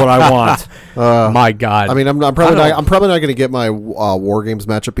 That's what I want. My God. I mean, I'm probably not going to get my War Games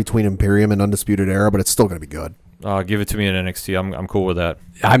matchup between Imperium and Undisputed Era, but it's still going to be good. Give it to me in NXT. I'm cool with that.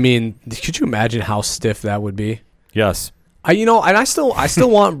 I mean, could you imagine how stiff that would be? Yes. And I still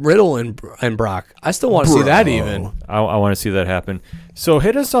want Riddle and Brock. I still want to see that even. I want to see that happen. So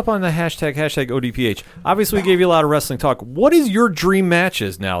hit us up on the hashtag ODPH. Obviously, we gave you a lot of wrestling talk. What is your dream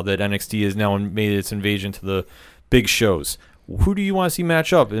matches now that NXT has now made its invasion to the big shows? Who do you want to see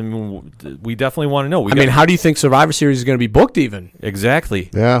match up? And we definitely want to know. How do you think Survivor Series is going to be booked even? Exactly.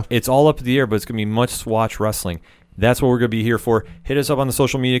 Yeah. It's all up in the air, but it's going to be much-watch wrestling. That's what we're going to be here for. Hit us up on the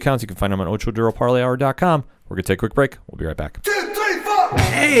social media accounts. You can find them on OchoDuroParlayHour.com. We're going to take a quick break. We'll be right back. 2, 3, 4.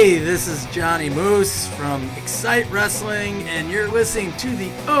 Hey, this is Johnny Moose from Excite Wrestling, and you're listening to the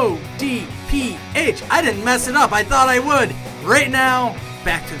ODPH. I didn't mess it up. I thought I would. Right now,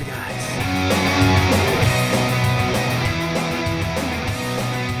 back to the guys.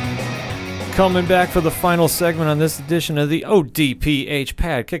 Coming back for the final segment on this edition of the ODPH.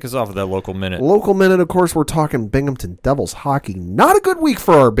 Pad, kick us off with that local minute. Local minute, of course, we're talking Binghamton Devils hockey. Not a good week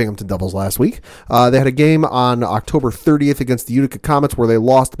for our Binghamton Devils last week. They had a game on October 30th against the Utica Comets where they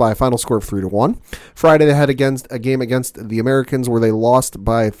lost by a final score of 3-1. Friday, they had a game against the Americans where they lost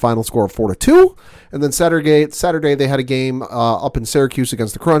by a final score of 4-2. And then Saturday they had a game up in Syracuse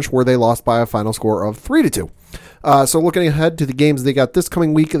against the Crunch where they lost by a final score of 3-2. So looking ahead to the games they got this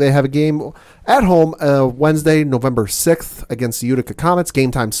coming week, they have a game at home Wednesday, November 6th against the Utica Comets,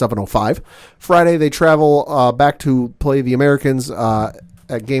 game time 7:05. Friday, they travel back to play the Americans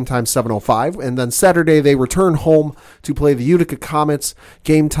at game time 7:05. And then Saturday, they return home to play the Utica Comets,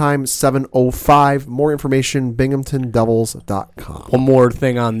 game time 7:05. More information, binghamtondevils.com. One more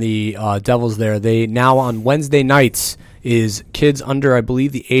thing on the Devils there. They now on Wednesday nights is kids under, I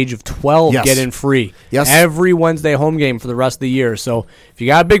believe, the age of 12 Yes. get in free. Yes. Every Wednesday home game for the rest of the year. So if you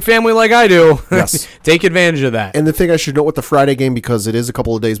got a big family like I do, Yes. take advantage of that. And the thing I should note with the Friday game, because it is a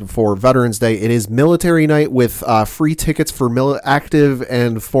couple of days before Veterans Day, it is military night with free tickets for active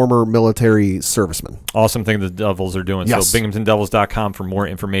and former military servicemen. Awesome thing the Devils are doing. Yes. So binghamtondevils.com for more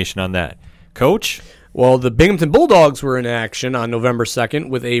information on that. Coach? Well, the Binghamton Bulldogs were in action on November 2nd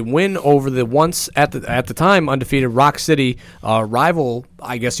with a win over the once at the time undefeated Rock City rival,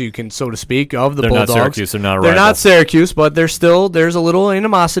 I guess you can so to speak, of the They're Bulldogs. not Syracuse. They're not a They're rival. not Syracuse, but there's a little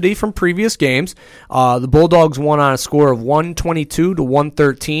animosity from previous games. The Bulldogs won on a score of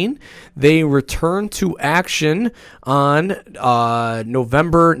 122-113. They returned to action on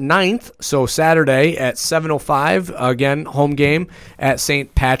November 9th, so Saturday at 7:05. Again, home game at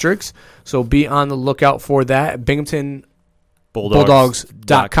St. Patrick's. So be on the lookout for that at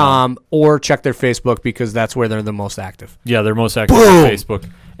BinghamtonBulldogs.com or check their Facebook because that's where they're the most active. Yeah, they're most active on Facebook.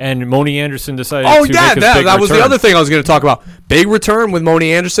 And Moni Anderson decided to make his big that was the return. other thing I was going to talk about. Big return with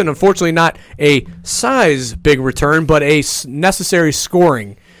Moni Anderson. Unfortunately, not a size big return, but a necessary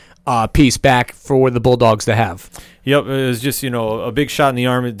scoring piece back for the Bulldogs to have. Yep, it was just, a big shot in the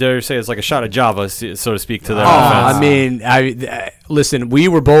arm. Dare say it's like a shot of Java, so to speak, to their I offense. mean, listen, we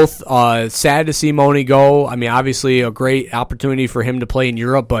were both sad to see Moni go. I mean, obviously a great opportunity for him to play in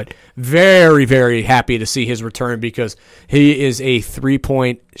Europe, but very, very happy to see his return because he is a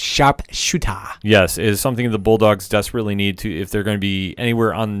three-point sharp shooter. Yes, it is something the Bulldogs desperately need to if they're going to be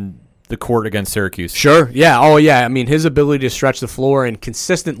anywhere on the court against Syracuse. Sure. Yeah. Oh, yeah. I mean, his ability to stretch the floor and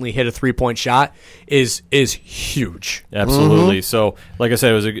consistently hit a three-point shot is huge. Absolutely. Mm-hmm. So, like I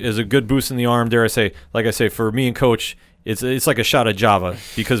said, it was a good boost in the arm. Dare I say, for me and Coach, it's like a shot of Java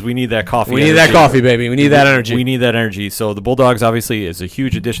because we need that coffee. We need energy. that coffee, baby. We need that energy. We need that energy. So the Bulldogs obviously is a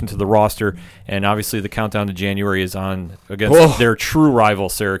huge addition to the roster, and obviously the countdown to January is on against their true rival,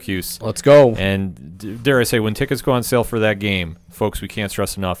 Syracuse. Let's go. And dare I say, when tickets go on sale for that game, folks, we can't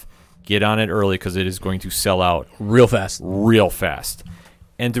stress enough, get on it early because it is going to sell out real fast.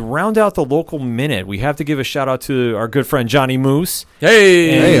 And to round out the local minute, we have to give a shout out to our good friend Johnny Moose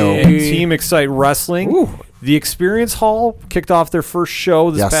Hey. and Team Excite Wrestling. Ooh. The Experience Hall kicked off their first show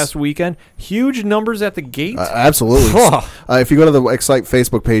this Yes. past weekend. Huge numbers at the gate. Absolutely. If you go to the Excite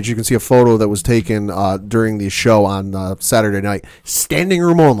Facebook page, you can see a photo that was taken during the show on Saturday night. Standing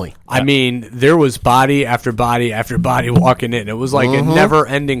room only. I mean, there was body after body after body walking in. It was like a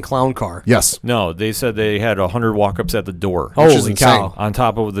never-ending clown car. Yes. No, they said they had 100 walk-ups at the door. Which is Holy insane. cow. On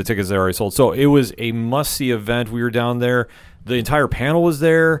top of the tickets they already sold. So it was a must-see event. We were down there. The entire panel was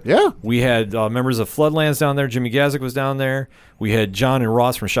there. Yeah. We had members of Floodlands down there. Jimmy Gazik was down there. We had John and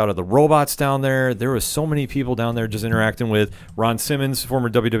Ross from Shout at the Robots down there. There was so many people down there just interacting with Ron Simmons, former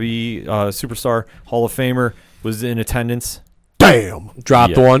WWE superstar, Hall of Famer, was in attendance. damn.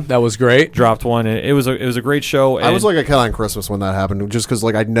 Dropped Yeah. one. That was great. Dropped one. It was a great show. I was and- like a kid on Christmas when that happened, just because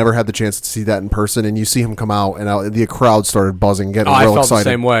like I'd never had the chance to see that in person, and you see him come out, and the crowd started buzzing, getting I real felt excited. the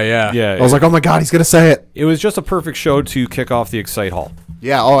same way. Yeah. yeah. I was like, oh my god, he's gonna say it. it was just a perfect show to kick off the Excite Hall.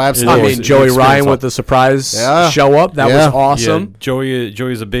 Yeah. Oh, I absolutely. It was- mean, Joey experience Ryan all- with the surprise Yeah. show up. That Yeah. was awesome. Yeah,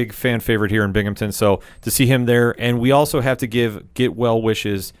 Joey's a big fan favorite here in Binghamton, so to see him there, and we also have to get well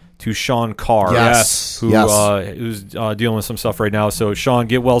wishes to Sean Carr, Yes. who Yes. who's dealing with some stuff right now. So Sean,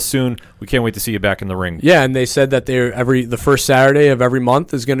 get well soon. We can't wait to see you back in the ring. Yeah, and they said that the first Saturday of every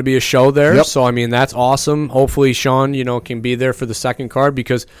month is going to be a show there. Yep. So I mean, that's awesome. Hopefully, Sean, can be there for the second card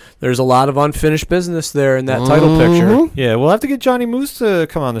because there's a lot of unfinished business there in that title picture. Yeah, we'll have to get Johnny Moose to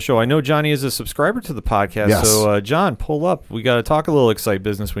come on the show. I know Johnny is a subscriber to the podcast, Yes. so John, pull up. We got to talk a little Excite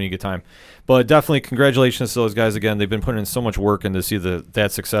business when you get time. But definitely, congratulations to those guys again. They've been putting in so much work, and to see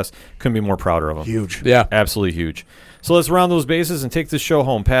that success, couldn't be more prouder of them. Huge. Yeah. Absolutely huge. So let's round those bases and take this show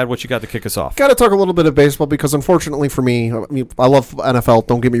home. Pad, what you got to kick us off? Got to talk a little bit of baseball because, unfortunately for me, I love NFL.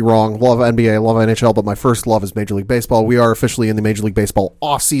 Don't get me wrong. Love NBA, love NHL, but my first love is Major League Baseball. We are officially in the Major League Baseball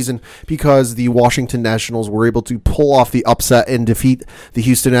off season because the Washington Nationals were able to pull off the upset and defeat the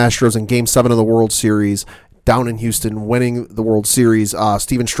Houston Astros in Game 7 of the World Series down in Houston, winning the World Series.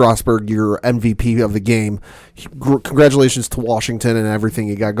 Steven Strasburg, your MVP of the game. Congratulations to Washington and everything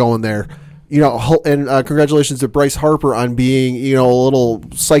you got going there. And congratulations to Bryce Harper on being, a little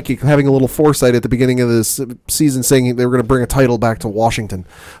psychic, having a little foresight at the beginning of this season, saying they were going to bring a title back to Washington.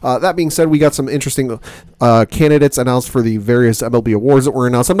 That being said, we got some interesting candidates announced for the various MLB awards that were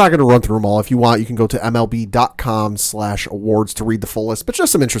announced. I'm not going to run through them all. If you want, you can go to MLB.com/awards to read the full list, but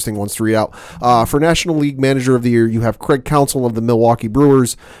just some interesting ones to read out. For National League Manager of the Year, you have Craig Counsell of the Milwaukee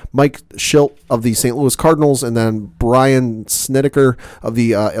Brewers, Mike Schilt of the St. Louis Cardinals, and then Brian Snedeker of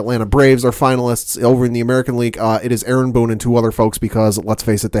the Atlanta Braves are finalists. Over in the American League, it is Aaron Boone and two other folks because, let's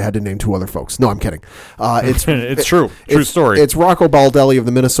face it, they had to name two other folks. No, I'm kidding. It's true. True story. It's Rocco Baldelli of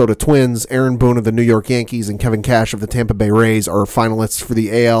the Minnesota Twins, Aaron Boone of the New York Yankees, and Kevin Cash of the Tampa Bay Rays are finalists for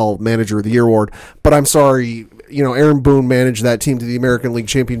the AL Manager of the Year award. But I'm sorry, Aaron Boone managed that team to the American League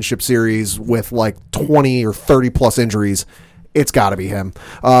Championship Series with like 20 or 30 plus injuries. It's got to be him.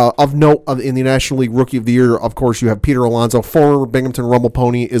 Of note, in the National League Rookie of the Year, of course, you have Peter Alonso, former Binghamton Rumble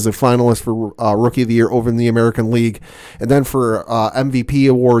Pony, is a finalist for Rookie of the Year over in the American League. And then for MVP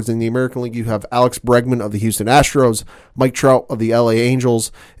awards in the American League, you have Alex Bregman of the Houston Astros, Mike Trout of the LA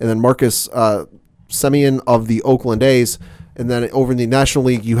Angels, and then Marcus Semien of the Oakland A's. And then over in the National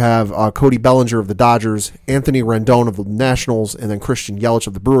League, you have Cody Bellinger of the Dodgers, Anthony Rendon of the Nationals, and then Christian Yelich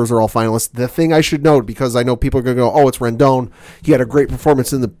of the Brewers are all finalists. The thing I should note, because I know people are going to go, oh, it's Rendon. He had a great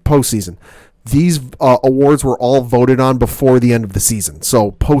performance in the postseason. These awards were all voted on before the end of the season.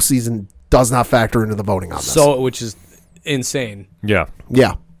 So postseason does not factor into the voting on this. Which is insane. yeah.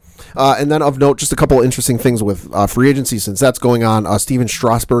 Yeah. And then of note, just a couple of interesting things with free agency since that's going on. Steven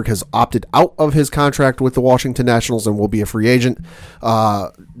Strasburg has opted out of his contract with the Washington Nationals and will be a free agent.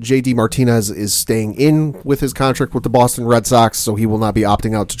 J.D. Martinez is staying in with his contract with the Boston Red Sox, so he will not be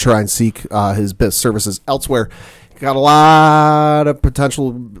opting out to try and seek his best services elsewhere. Got a lot of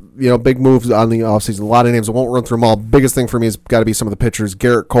potential, big moves on the offseason. A lot of names. I won't run through them all. Biggest thing for me has got to be some of the pitchers.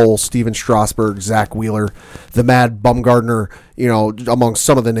 Garrett Cole, Steven Strasburg, Zach Wheeler, the Mad Bumgardner, among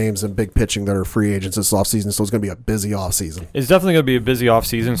some of the names in big pitching that are free agents this offseason. So it's going to be a busy offseason. It's definitely going to be a busy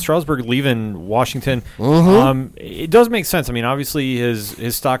offseason. Strasburg leaving Washington. It does make sense. I mean, obviously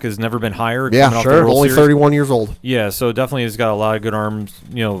his stock has never been higher. Yeah, coming off the sure. World Only Series. 31 years old. Yeah, so definitely has got a lot of good arms,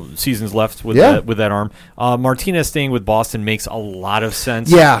 seasons left with Yeah. that arm. Martinez staying with Boston makes a lot of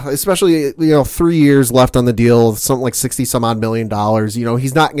sense. Yeah, especially 3 years left on the deal, something like $60-some-odd million.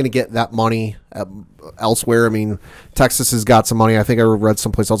 He's not going to get that money elsewhere. I mean, Texas has got some money. I think I read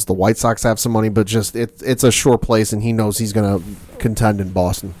someplace else the White Sox have some money, but just it's a short place, and he knows he's going to contend in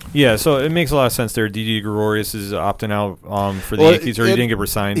Boston. Yeah, so it makes a lot of sense there. Didi Gregorius is opting out for the Yankees, or he didn't get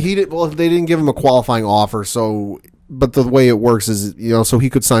resigned. They didn't give him a qualifying offer, so. But the way it works is, so he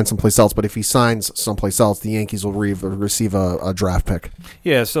could sign someplace else. But if he signs someplace else, the Yankees will receive a draft pick.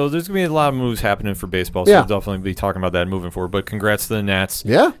 Yeah, so there's going to be a lot of moves happening for baseball. So Yeah. we'll definitely be talking about that moving forward. But congrats to the Nats.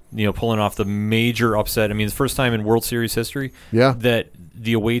 Yeah. Pulling off the major upset. I mean, it's the first time in World Series history Yeah. that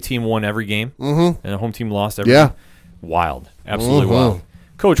the away team won every game and the home team lost every Yeah. game. Wild. Absolutely wild.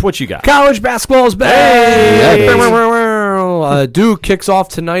 Coach, what you got? College basketball's back. Hey! Duke kicks off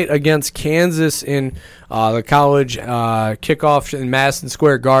tonight against Kansas in the college kickoff in Madison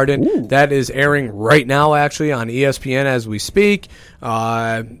Square Garden. That is airing right now, actually, on ESPN as we speak.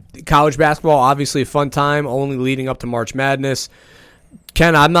 College basketball, obviously a fun time, only leading up to March Madness.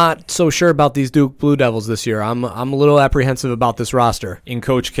 Ken, I'm not so sure about these Duke Blue Devils this year. I'm a little apprehensive about this roster. In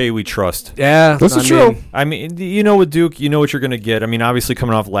Coach K, we trust. Yeah, This is true. I mean, you know, with Duke, you know what you're going to get. I mean, obviously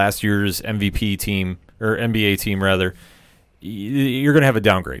coming off last year's MVP team, or NBA team, rather, you're going to have a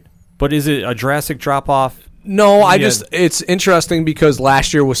downgrade. But is it a drastic drop-off? No, Yeah. it's interesting because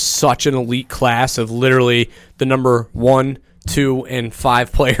last year was such an elite class of literally the number 1, 2, and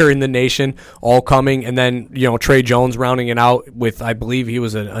 5 player in the nation all coming, and then Trey Jones rounding it out with, I believe he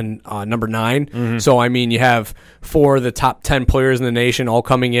was a number 9. Mm-hmm. So I mean, you have 4 of the top 10 players in the nation all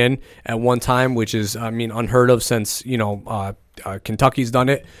coming in at one time, which is unheard of since Kentucky's done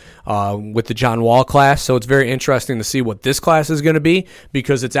it with the John Wall class. So it's very interesting to see what this class is going to be,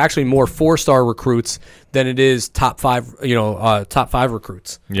 because it's actually more 4-star recruits than it is top 5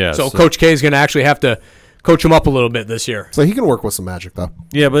 recruits. Yeah, So so- Coach K is going to actually have to coach them up a little bit this year. So he can work with some magic, though.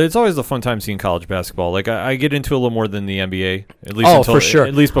 Yeah, but it's always a fun time seeing college basketball. Like I get into it a little more than the NBA, at least Oh, for sure.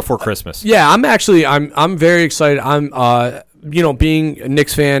 at least before Christmas. Yeah, I'm very excited. I'm being a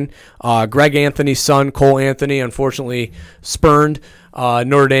Knicks fan, Greg Anthony's son, Cole Anthony, unfortunately spurned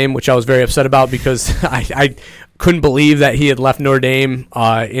Notre Dame, which I was very upset about because I couldn't believe that he had left Notre Dame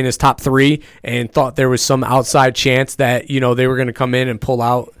in his top 3 and thought there was some outside chance that they were going to come in and pull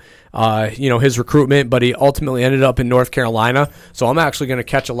out his recruitment, but he ultimately ended up in North Carolina. So I'm actually going to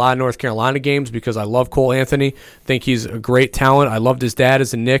catch a lot of North Carolina games because I love Cole Anthony. Think he's a great talent. I loved his dad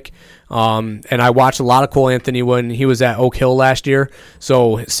as a Knick. And I watched a lot of Cole Anthony when he was at Oak Hill last year.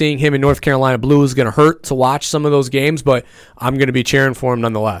 So seeing him in North Carolina blue is going to hurt to watch some of those games, but I'm going to be cheering for him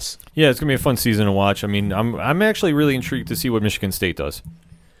nonetheless. Yeah, it's gonna be a fun season to watch. I mean, I'm actually really intrigued to see what Michigan State does.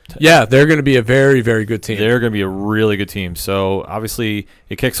 Yeah, they're going to be a very, very good team. They're going to be a really good team. So obviously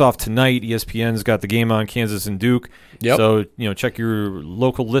it kicks off tonight. ESPN's got the game on, Kansas and Duke. Yep. So check your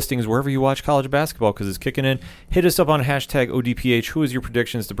local listings wherever you watch college basketball because it's kicking in. Hit us up on hashtag ODPH. Who is your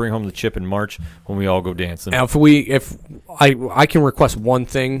predictions to bring home the chip in March when we all go dancing? Now, if I can request one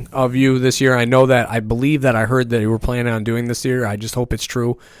thing of you this year, I believe that I heard that you were planning on doing this year. I just hope it's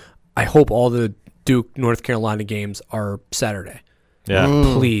true. I hope all the Duke North Carolina games are Saturday. Yeah.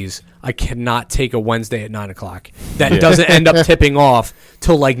 Please. I cannot take a Wednesday at 9 o'clock. That doesn't end up tipping off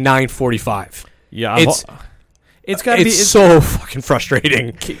till like 9:45. Yeah. It's got to be. so fucking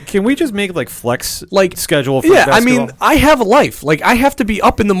frustrating. Can we just make flex Like schedule for yeah, basketball? I mean, I have a life. Like I have to be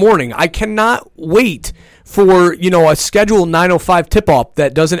up in the morning. I cannot wait for a scheduled 9:05 tip off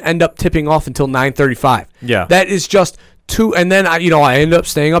that doesn't end up tipping off until 9:35. Yeah. That is just too. And then I end up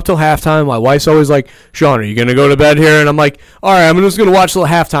staying up till halftime. My wife's always like, "Sean, are you gonna go to bed here?" And I'm like, "All right, I'm just gonna watch till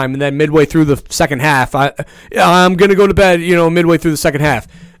halftime." And then midway through the second half, I'm gonna go to bed. Midway through the second half,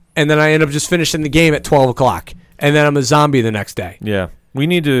 and then I end up just finishing the game at 12 o'clock, and then I'm a zombie the next day. Yeah. We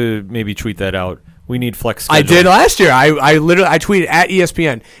need to maybe tweet that out. We need flex schedule. I did last year. I literally tweeted at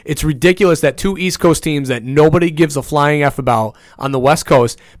ESPN. It's ridiculous that 2 East Coast teams that nobody gives a flying F about on the West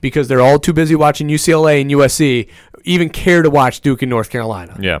Coast because they're all too busy watching UCLA and USC even care to watch Duke and North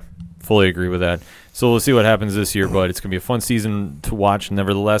Carolina. Yeah, fully agree with that. So we'll see what happens this year, but it's going to be a fun season to watch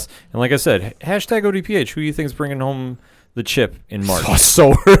nevertheless. And like I said, hashtag ODPH, who do you think is bringing home the chip in March? Oh,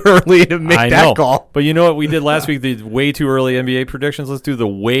 so early to make I that know. call. But you know what we did last week? The way too early NBA predictions. Let's do the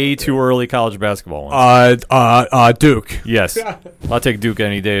way too early college basketball ones. Duke. Yes. I'll take Duke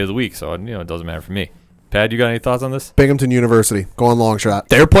any day of the week, so it doesn't matter for me. Pat, you got any thoughts on this? Binghamton University, going long shot.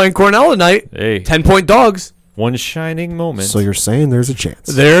 They're playing Cornell tonight. Hey, 10-point dogs. one shining moment. So you're saying there's a chance?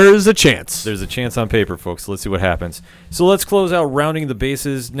 There's a chance. There's a chance on paper, folks. Let's see what happens. So let's close out rounding the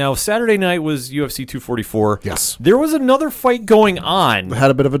bases. Now, Saturday night was UFC 244. Yes. There was another fight going on,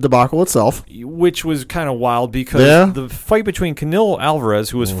 Had a bit of a debacle itself. which was kind of wild because Yeah. the fight between Canelo Alvarez,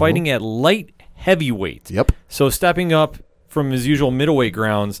 who was fighting at light heavyweight. Yep. So stepping up from his usual middleweight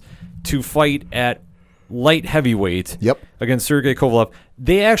grounds to fight at light heavyweight Yep. against Sergey Kovalev.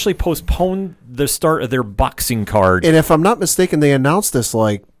 They actually postponed the start of their boxing card. And if I'm not mistaken, they announced this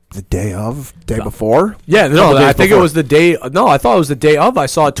like the day before. Yeah, no, Couple days I think before. it was the day. No, I thought it was the day of. I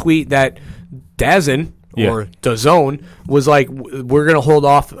saw a tweet that DAZN or DAZN was like, we're going to hold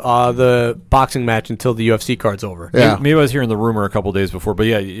off the boxing match until the UFC card's over. Yeah. Maybe I was hearing the rumor a couple days before, but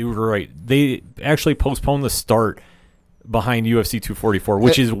yeah, you were right. They actually postponed the start behind UFC 244,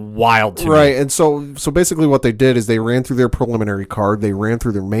 which is wild to Right, me. and so basically what they did is they ran through their preliminary card, they ran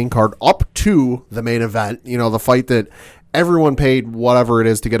through their main card up to the main event, the fight that everyone paid whatever it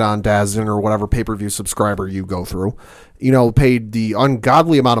is to get on DAZN or whatever pay-per-view subscriber you go through, paid the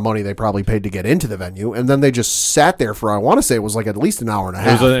ungodly amount of money they probably paid to get into the venue, and then they just sat there for, I want to say it was like at least an hour and a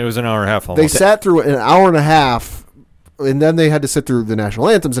half. It was an hour and a half They almost. sat through an hour and a half and then they had to sit through the national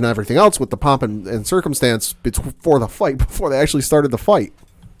anthems and everything else with the pomp and circumstance before the fight, before they actually started the fight.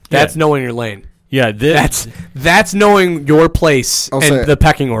 That's knowing your lane. Yeah, That's knowing your place and the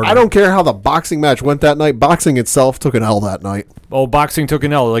pecking order. I don't care how the boxing match went that night. Boxing itself took an L that night. Oh, boxing took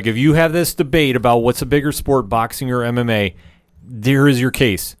an L. Like, if you have this debate about what's a bigger sport, boxing or MMA, there is your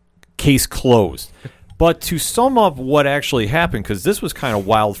case. Case closed. But to sum up what actually happened, because this was kind of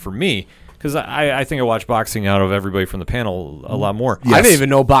wild for me, because I think I watched boxing out of everybody from the panel a lot more. I didn't even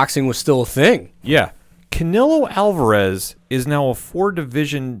know boxing was still a thing. Yeah. Canelo Alvarez is now a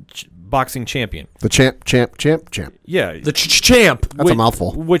 4-division boxing champion. The champ. Yeah. The champ. That's a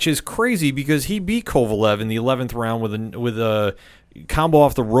mouthful. Which is crazy because he beat Kovalev in the 11th round with a combo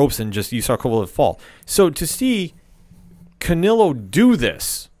off the ropes, and just you saw Kovalev fall. So to see Canelo do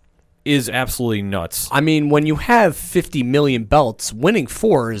this is absolutely nuts. I mean, when you have 50 million belts, winning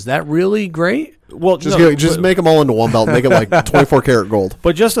 4, is that really great? Well, just make them all into one belt. Make it like 24 karat gold.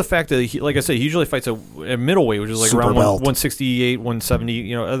 But just the fact that, like I said, he usually fights at middleweight, which is like Super around belt. 168, 170.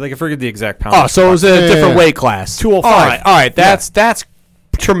 You know, like I forget the exact pound. Oh, so it was a different weight class. 205. All right. That's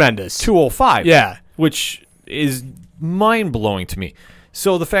tremendous. 205. Yeah. Which is mind-blowing to me.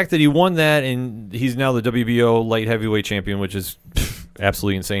 So the fact that he won that, and he's now the WBO light heavyweight champion, which is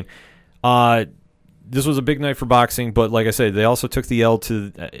absolutely insane. This was a big night for boxing, but like I said, they also took the L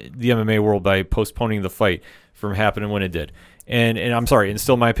to the MMA world by postponing the fight from happening when it did. And I'm sorry, and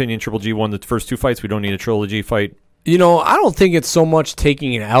still, in my opinion, Triple G won the first 2 fights. We don't need a trilogy fight. You know, I don't think it's so much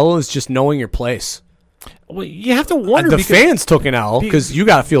taking an L as just knowing your place. Well, you have to wonder. The because fans took an L because you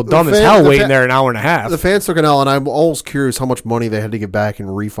got to feel dumb as fan- hell the waiting fa- there an hour and a half. The fans took an L, and I'm always curious how much money they had to give back in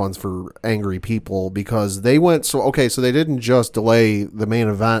refunds for angry people because they went so they didn't just delay the main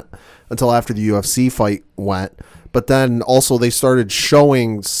event until after the UFC fight went, but then also they started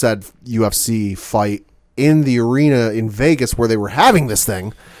showing said UFC fight in the arena in Vegas where they were having this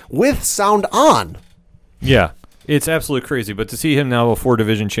thing with sound on. Yeah, it's absolutely crazy. But to see him now a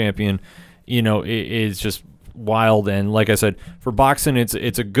 4-division champion, you know, it's just wild. And like I said, for boxing, it's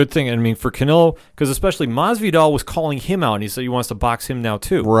a good thing. I mean, for Canelo, because especially Masvidal was calling him out, and he said he wants to box him now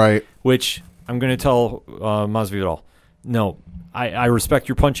too. Right. Which I'm going to tell Masvidal, no, I respect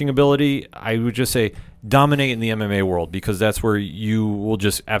your punching ability. I would just say dominate in the MMA world because that's where you will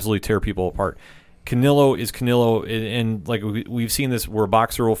just absolutely tear people apart. Canelo is Canelo, and like we've seen this where a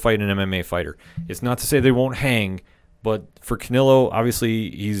boxer will fight an MMA fighter. It's not to say they won't hang, but for Canelo,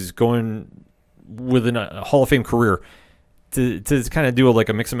 obviously he's going with a Hall of Fame career. To kind of do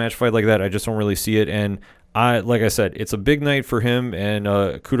a mix and match fight like that, I just don't really see it. And like I said, it's a big night for him,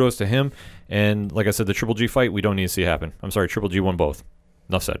 and kudos to him. And like I said, the Triple G fight, we don't need to see happen. I'm sorry, Triple G won both.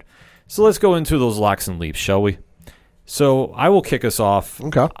 Enough said. So let's go into those locks and leaps, shall we? So I will kick us off.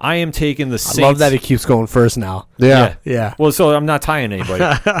 Okay. I am taking the Saints. I love that he keeps going first now. Yeah. Well, so I'm not tying anybody.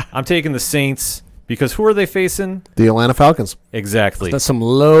 I'm taking the Saints because who are they facing? The Atlanta Falcons. Exactly. That's some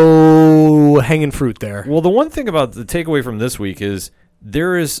low-hanging fruit there. Well, the one thing about the takeaway from this week is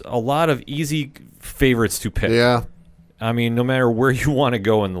there is a lot of easy favorites to pick. Yeah. I mean, no matter where you want to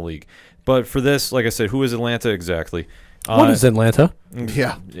go in the league. But for this, like I said, who is Atlanta exactly? What is Atlanta?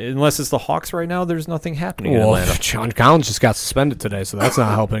 Yeah. Unless it's the Hawks right now, there's nothing happening in Atlanta. John Collins just got suspended today, so that's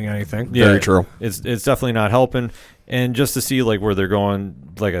not helping anything. Yeah, Very true. It's definitely not helping. And just to see where they're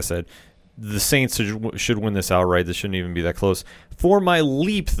going, like I said, the Saints should win this outright. This shouldn't even be that close. For my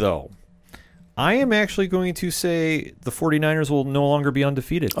leap, though, I am actually going to say the 49ers will no longer be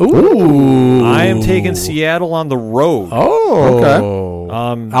undefeated. Ooh. I am taking Seattle on the road. Oh. Okay.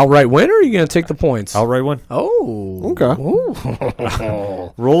 Outright win, or are you going to take the points? Outright win. Oh. Okay.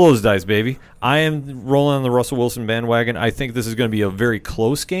 Ooh. Roll those dice, baby. I am rolling on the Russell Wilson bandwagon. I think this is going to be a very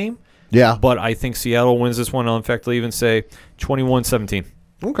close game, Yeah. but I think Seattle wins this one. I'll in fact even say 21-17.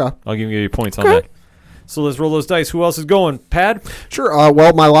 Okay. I'll give you your points on that. So let's roll those dice. Who else is going? Pad? Sure.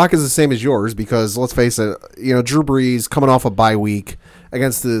 Well, my lock is the same as yours because let's face it, Drew Brees coming off a bye week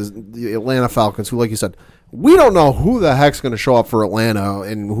against the Atlanta Falcons, who, like you said, we don't know who the heck's going to show up for Atlanta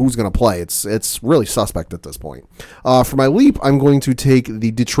and who's going to play. It's really suspect at this point. For my leap, I'm going to take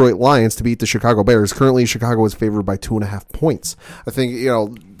the Detroit Lions to beat the Chicago Bears. Currently, Chicago is favored by 2.5 points. I think,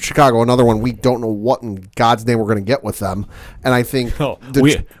 Chicago, another one, we don't know what in God's name we're going to get with them. And I think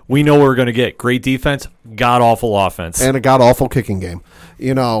we know what we're going to get. Great defense, god-awful offense. and a god-awful kicking game.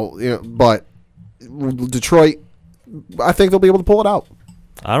 But Detroit, I think they'll be able to pull it out.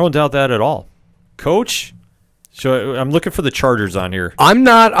 I don't doubt that at all. Coach? So I'm looking for the Chargers on here. I'm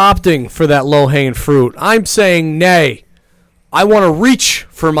not opting for that low-hanging fruit. I'm saying nay. I want to reach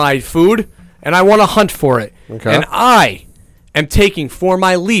for my food, and I want to hunt for it. Okay. And I am taking for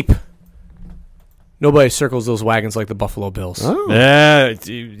my leap Nobody circles those wagons like the Buffalo Bills. Oh. Yeah,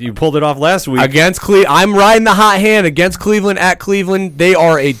 you pulled it off last week. Against I'm riding the hot hand against Cleveland at Cleveland. They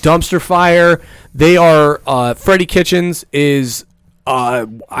are a dumpster fire. They are Freddie Kitchens is a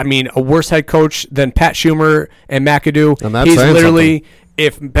worse head coach than Pat Schumer and McAdoo. And that's He's saying literally,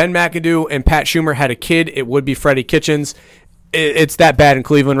 if Ben McAdoo and Pat Schumer had a kid, it would be Freddie Kitchens. It's that bad in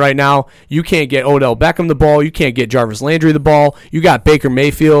Cleveland right now. You can't get Odell Beckham the ball. You can't get Jarvis Landry the ball. You got Baker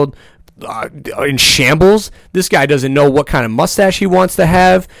Mayfield in shambles. This guy doesn't know what kind of mustache he wants to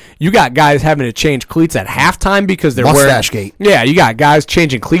have. You got guys having to change cleats at halftime because they're Mustache gate. Yeah, you got guys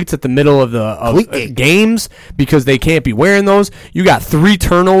changing cleats at the middle of the games because they can't be wearing those. You got 3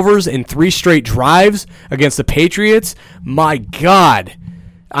 turnovers in 3 straight drives against the Patriots. My God.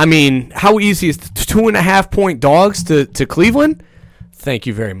 I mean, how easy is 2.5-point dogs to Cleveland? Thank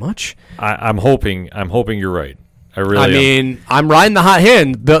you very much. I'm hoping you're right. I really am. I'm riding the hot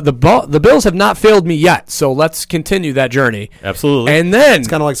hand. The Bills have not failed me yet, so let's continue that journey. Absolutely. And then It's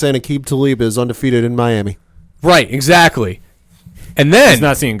kind of like saying Aqib Talib is undefeated in Miami. right, exactly. And then He's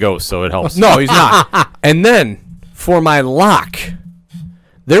not seeing ghosts, so it helps. no, he's not. And then for my lock,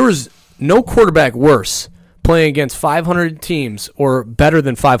 there was no quarterback worse playing against 500 teams or better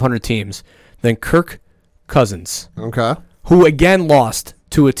than 500 teams than Kirk Cousins, Okay. who again lost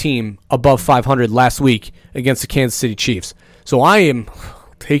to a team above 500 last week against the Kansas City Chiefs. So I am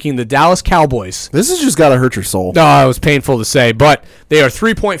taking the Dallas Cowboys. This has just got to hurt your soul. No, it was painful to say, but they are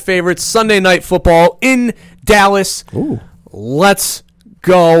 3-point favorites. Sunday Night Football in Dallas. Ooh. Let's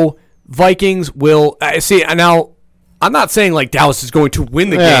go. Vikings will see. Now, I'm not saying like Dallas is going to win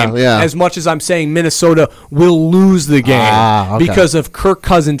the game as much as I'm saying Minnesota will lose the game because of Kirk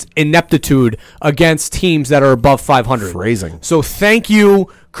Cousins' ineptitude against teams that are above 500. Phrasing. So thank you,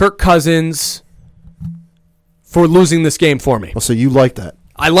 Kirk Cousins, for losing this game for me. Oh, so you like that?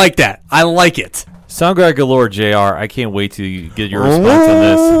 I like that. I like it. Sound guy galore, JR. I can't wait to get your response on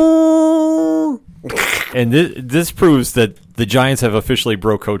this. And this proves that the Giants have officially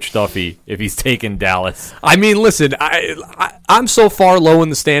broke Coach Duffy if he's taken Dallas. I mean, listen, I'm so far low in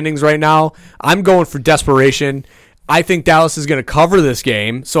the standings right now. I'm going for desperation. I think Dallas is going to cover this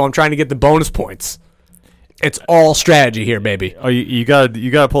game, so I'm trying to get the bonus points. It's all strategy here, baby. Oh, you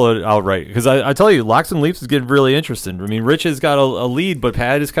gotta pull it out right, because I tell you, Locks and Leaps is getting really interesting. I mean, Rich has got a lead, but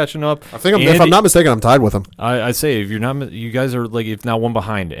Pat is catching up. I think if I'm not mistaken, I'm tied with him. I say if you're not, you guys are like if not one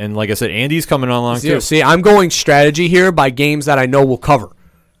behind, and like I said, Andy's coming along too. See, I'm going strategy here by games that I know will cover.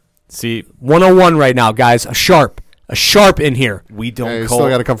 See, 101 right now, guys. A sharp in here. We don't. You still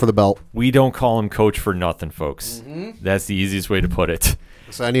got to come for the belt. We don't call him coach for nothing, folks. Mm-hmm. That's the easiest way to put it.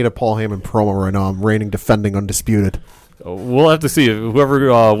 So I need a Paul Heyman promo right now. I'm reigning, defending, undisputed. We'll have to see.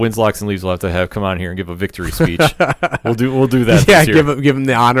 Whoever wins Locks and Leaves will have to come on here and give a victory speech. We'll do that. Yeah, this year. give him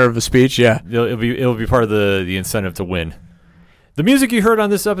the honor of a speech. Yeah, it'll be part of the incentive to win. The music you heard on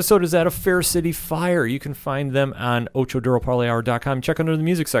this episode is that of Fair City Fire. You can find them on OchoDuroParlayHour.com. Check under the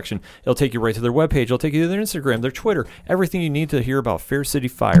music section. It'll take you right to their webpage. It'll take you to their Instagram, their Twitter, everything you need to hear about Fair City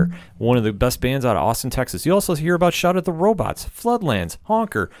Fire, one of the best bands out of Austin, Texas. You also hear about Shout at the Robots, Floodlands,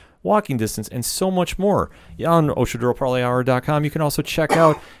 Honker, Walking Distance, and so much more. On OchoDuroParlayHour.com, you can also check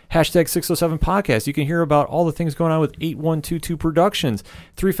out Hashtag 607 Podcast. You can hear about all the things going on with 8122 Productions.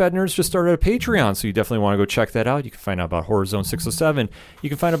 3 Fat Nerds just started a Patreon, so you definitely want to go check that out. You can find out about Horror Zone 607. You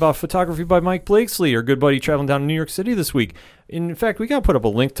can find out about photography by Mike Blakesley, our good buddy traveling down to New York City this week. In fact, we got to put up a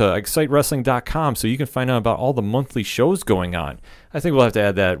link to ExciteWrestling.com so you can find out about all the monthly shows going on. I think we'll have to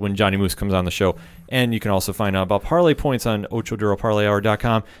add that when Johnny Moose comes on the show. And you can also find out about Parlay Points on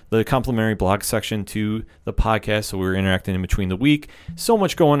OchoDuroParlayHour.com, the complimentary blog section to the podcast, so we're interacting in between the week. So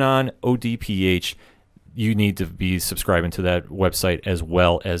much going on. ODPH, you need to be subscribing to that website as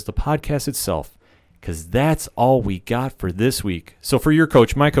well as the podcast itself, because that's all we got for this week. So for your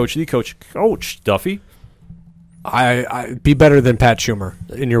coach, my coach, the coach, Coach Duffy. I be better than Pat Schumer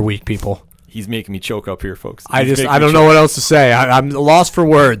in your week, people. He's making me choke up here, folks. I don't know what else to say. I'm lost for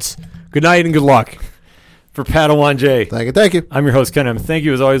words. Good night and good luck. For Padawan J. Thank you. I'm your host, Ken M. Thank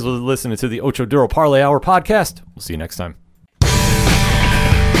you, as always, for listening to the Ocho Duro Parlay Hour podcast. We'll see you next time.